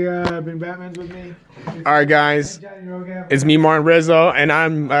for being Batmans with me. All right, guys. Johnny Rogan. It's me, Martin Rizzo, and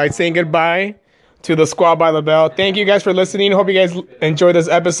I'm saying goodbye to the Squad by the Bell. Thank you guys for listening. Hope you guys enjoyed this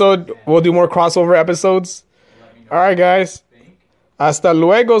episode. We'll do more crossover episodes. All right, guys. Hasta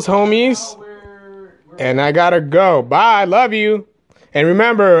luego, homies. And I gotta go. Bye. Love you. And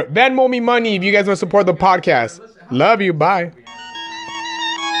remember, Venmo me money if you guys want to support the podcast. Love you. Bye.